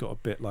Connery ones got a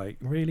bit like,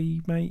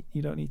 really, mate,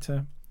 you don't need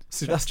to.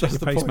 See, check that's your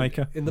the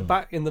pacemaker. point. With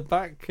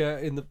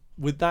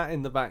that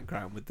in the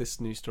background, with this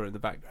news story in the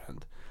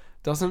background,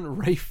 doesn't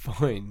Ray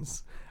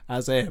Fiennes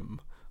as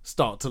M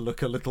start to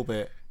look a little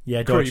bit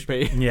Dodge.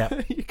 creepy? Yeah.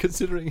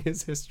 Considering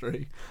his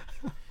history.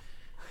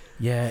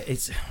 Yeah,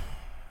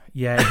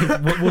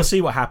 we'll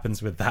see what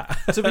happens with that.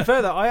 To be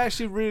fair, though, I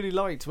actually really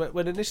liked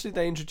when initially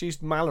they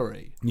introduced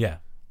Mallory Yeah.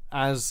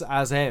 as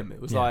M.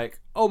 It was Yeah. like,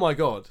 oh my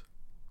god,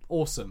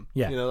 awesome.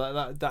 Yeah.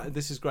 That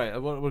this is great.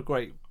 What a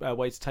great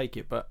way to take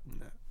it. But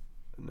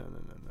no,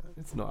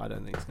 it's not. I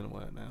don't think it's going to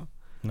work now.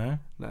 No?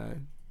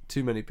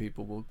 Too many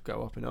people will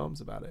go up in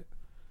arms about it.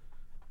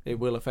 It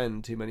will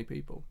offend too many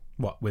people.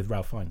 What, with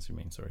Ralph Fiennes, you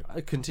mean? Sorry.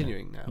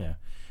 Continuing now. Yeah.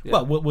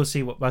 Yeah. Well, we'll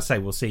see what I say.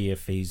 We'll see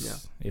if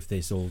if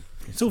this all.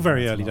 It's all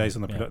very early days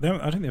on the Yeah. production.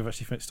 I don't think they've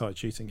actually started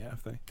shooting yet,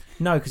 have they?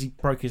 No, because he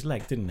broke his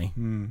leg, didn't he?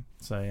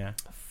 So yeah,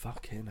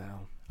 Fucking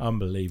hell.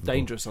 unbelievable.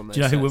 Dangerous on this.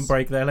 Do you know who wouldn't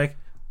break their leg?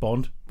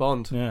 Bond.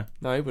 Bond. Yeah.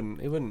 No, he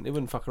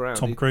wouldn't fuck around.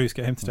 Tom Cruise,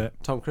 get him to do it.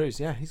 Tom Cruise.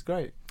 Yeah, he's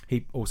great.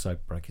 He also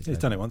broke his He's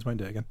leg. done it once, won't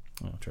do it again.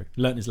 Oh, true.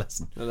 Learned his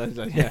lesson.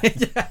 Yeah.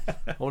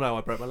 Oh no,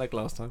 I broke my leg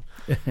last time.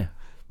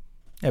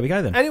 There we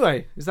go then.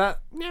 Anyway, is that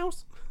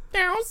news?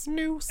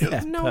 News.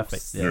 Yeah,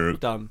 perfect. Yeah.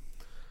 Done.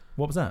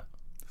 What was that?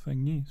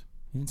 Saying news.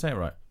 You didn't say it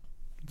right.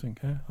 I don't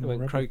care. It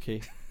went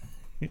croaky.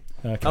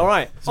 Okay. All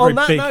right. It's a very On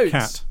that big note.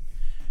 cat.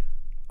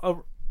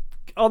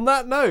 On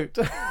that note.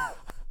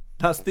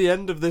 That's the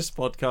end of this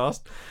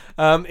podcast.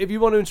 If you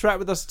want to interact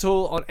with us at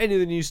all on any of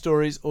the news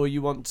stories, or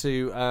you want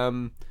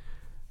to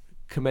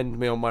commend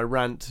me on my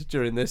rant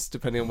during this,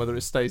 depending on whether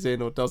it stays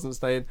in or doesn't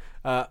stay in,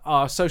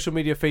 our social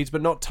media feeds,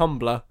 but not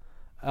Tumblr,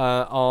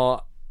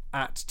 are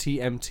at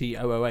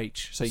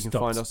TMTOOH. So you can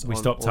find us. We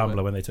on stopped all Tumblr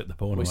the- when they took the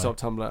porn We away.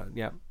 stopped Tumblr.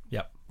 Yeah.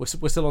 Yep.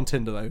 We're still on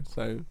Tinder though,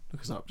 so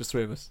look us up. Just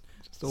three of us.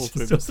 Just all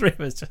three of Still us. three of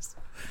us just.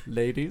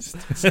 Ladies.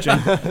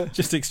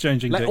 Just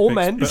exchanging dick All pics,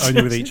 men. but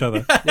only with each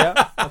other.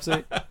 Yeah,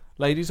 absolutely.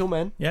 Ladies or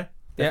men. Yeah.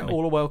 Yeah, definitely.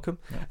 all are welcome.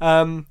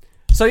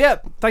 So yeah,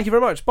 thank you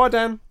very much. Bye,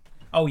 Dan.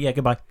 Oh yeah.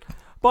 Goodbye.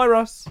 Bye,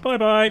 Russ. Bye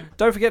bye.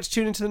 Don't forget to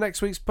tune into the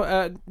next week's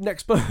don't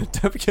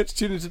forget to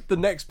tune into the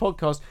next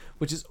podcast,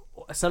 which is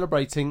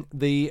celebrating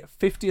the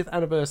 50th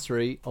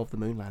anniversary of the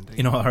moon landing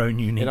In our own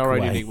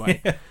unique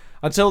way.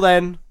 Until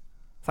then,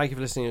 thank you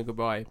for listening and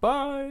goodbye.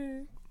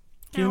 Bye.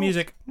 Cue the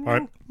music.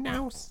 Bye.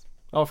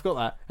 Oh, I forgot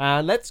that.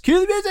 And let's cue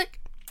the music.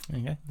 There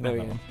you go. There we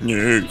go.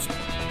 News.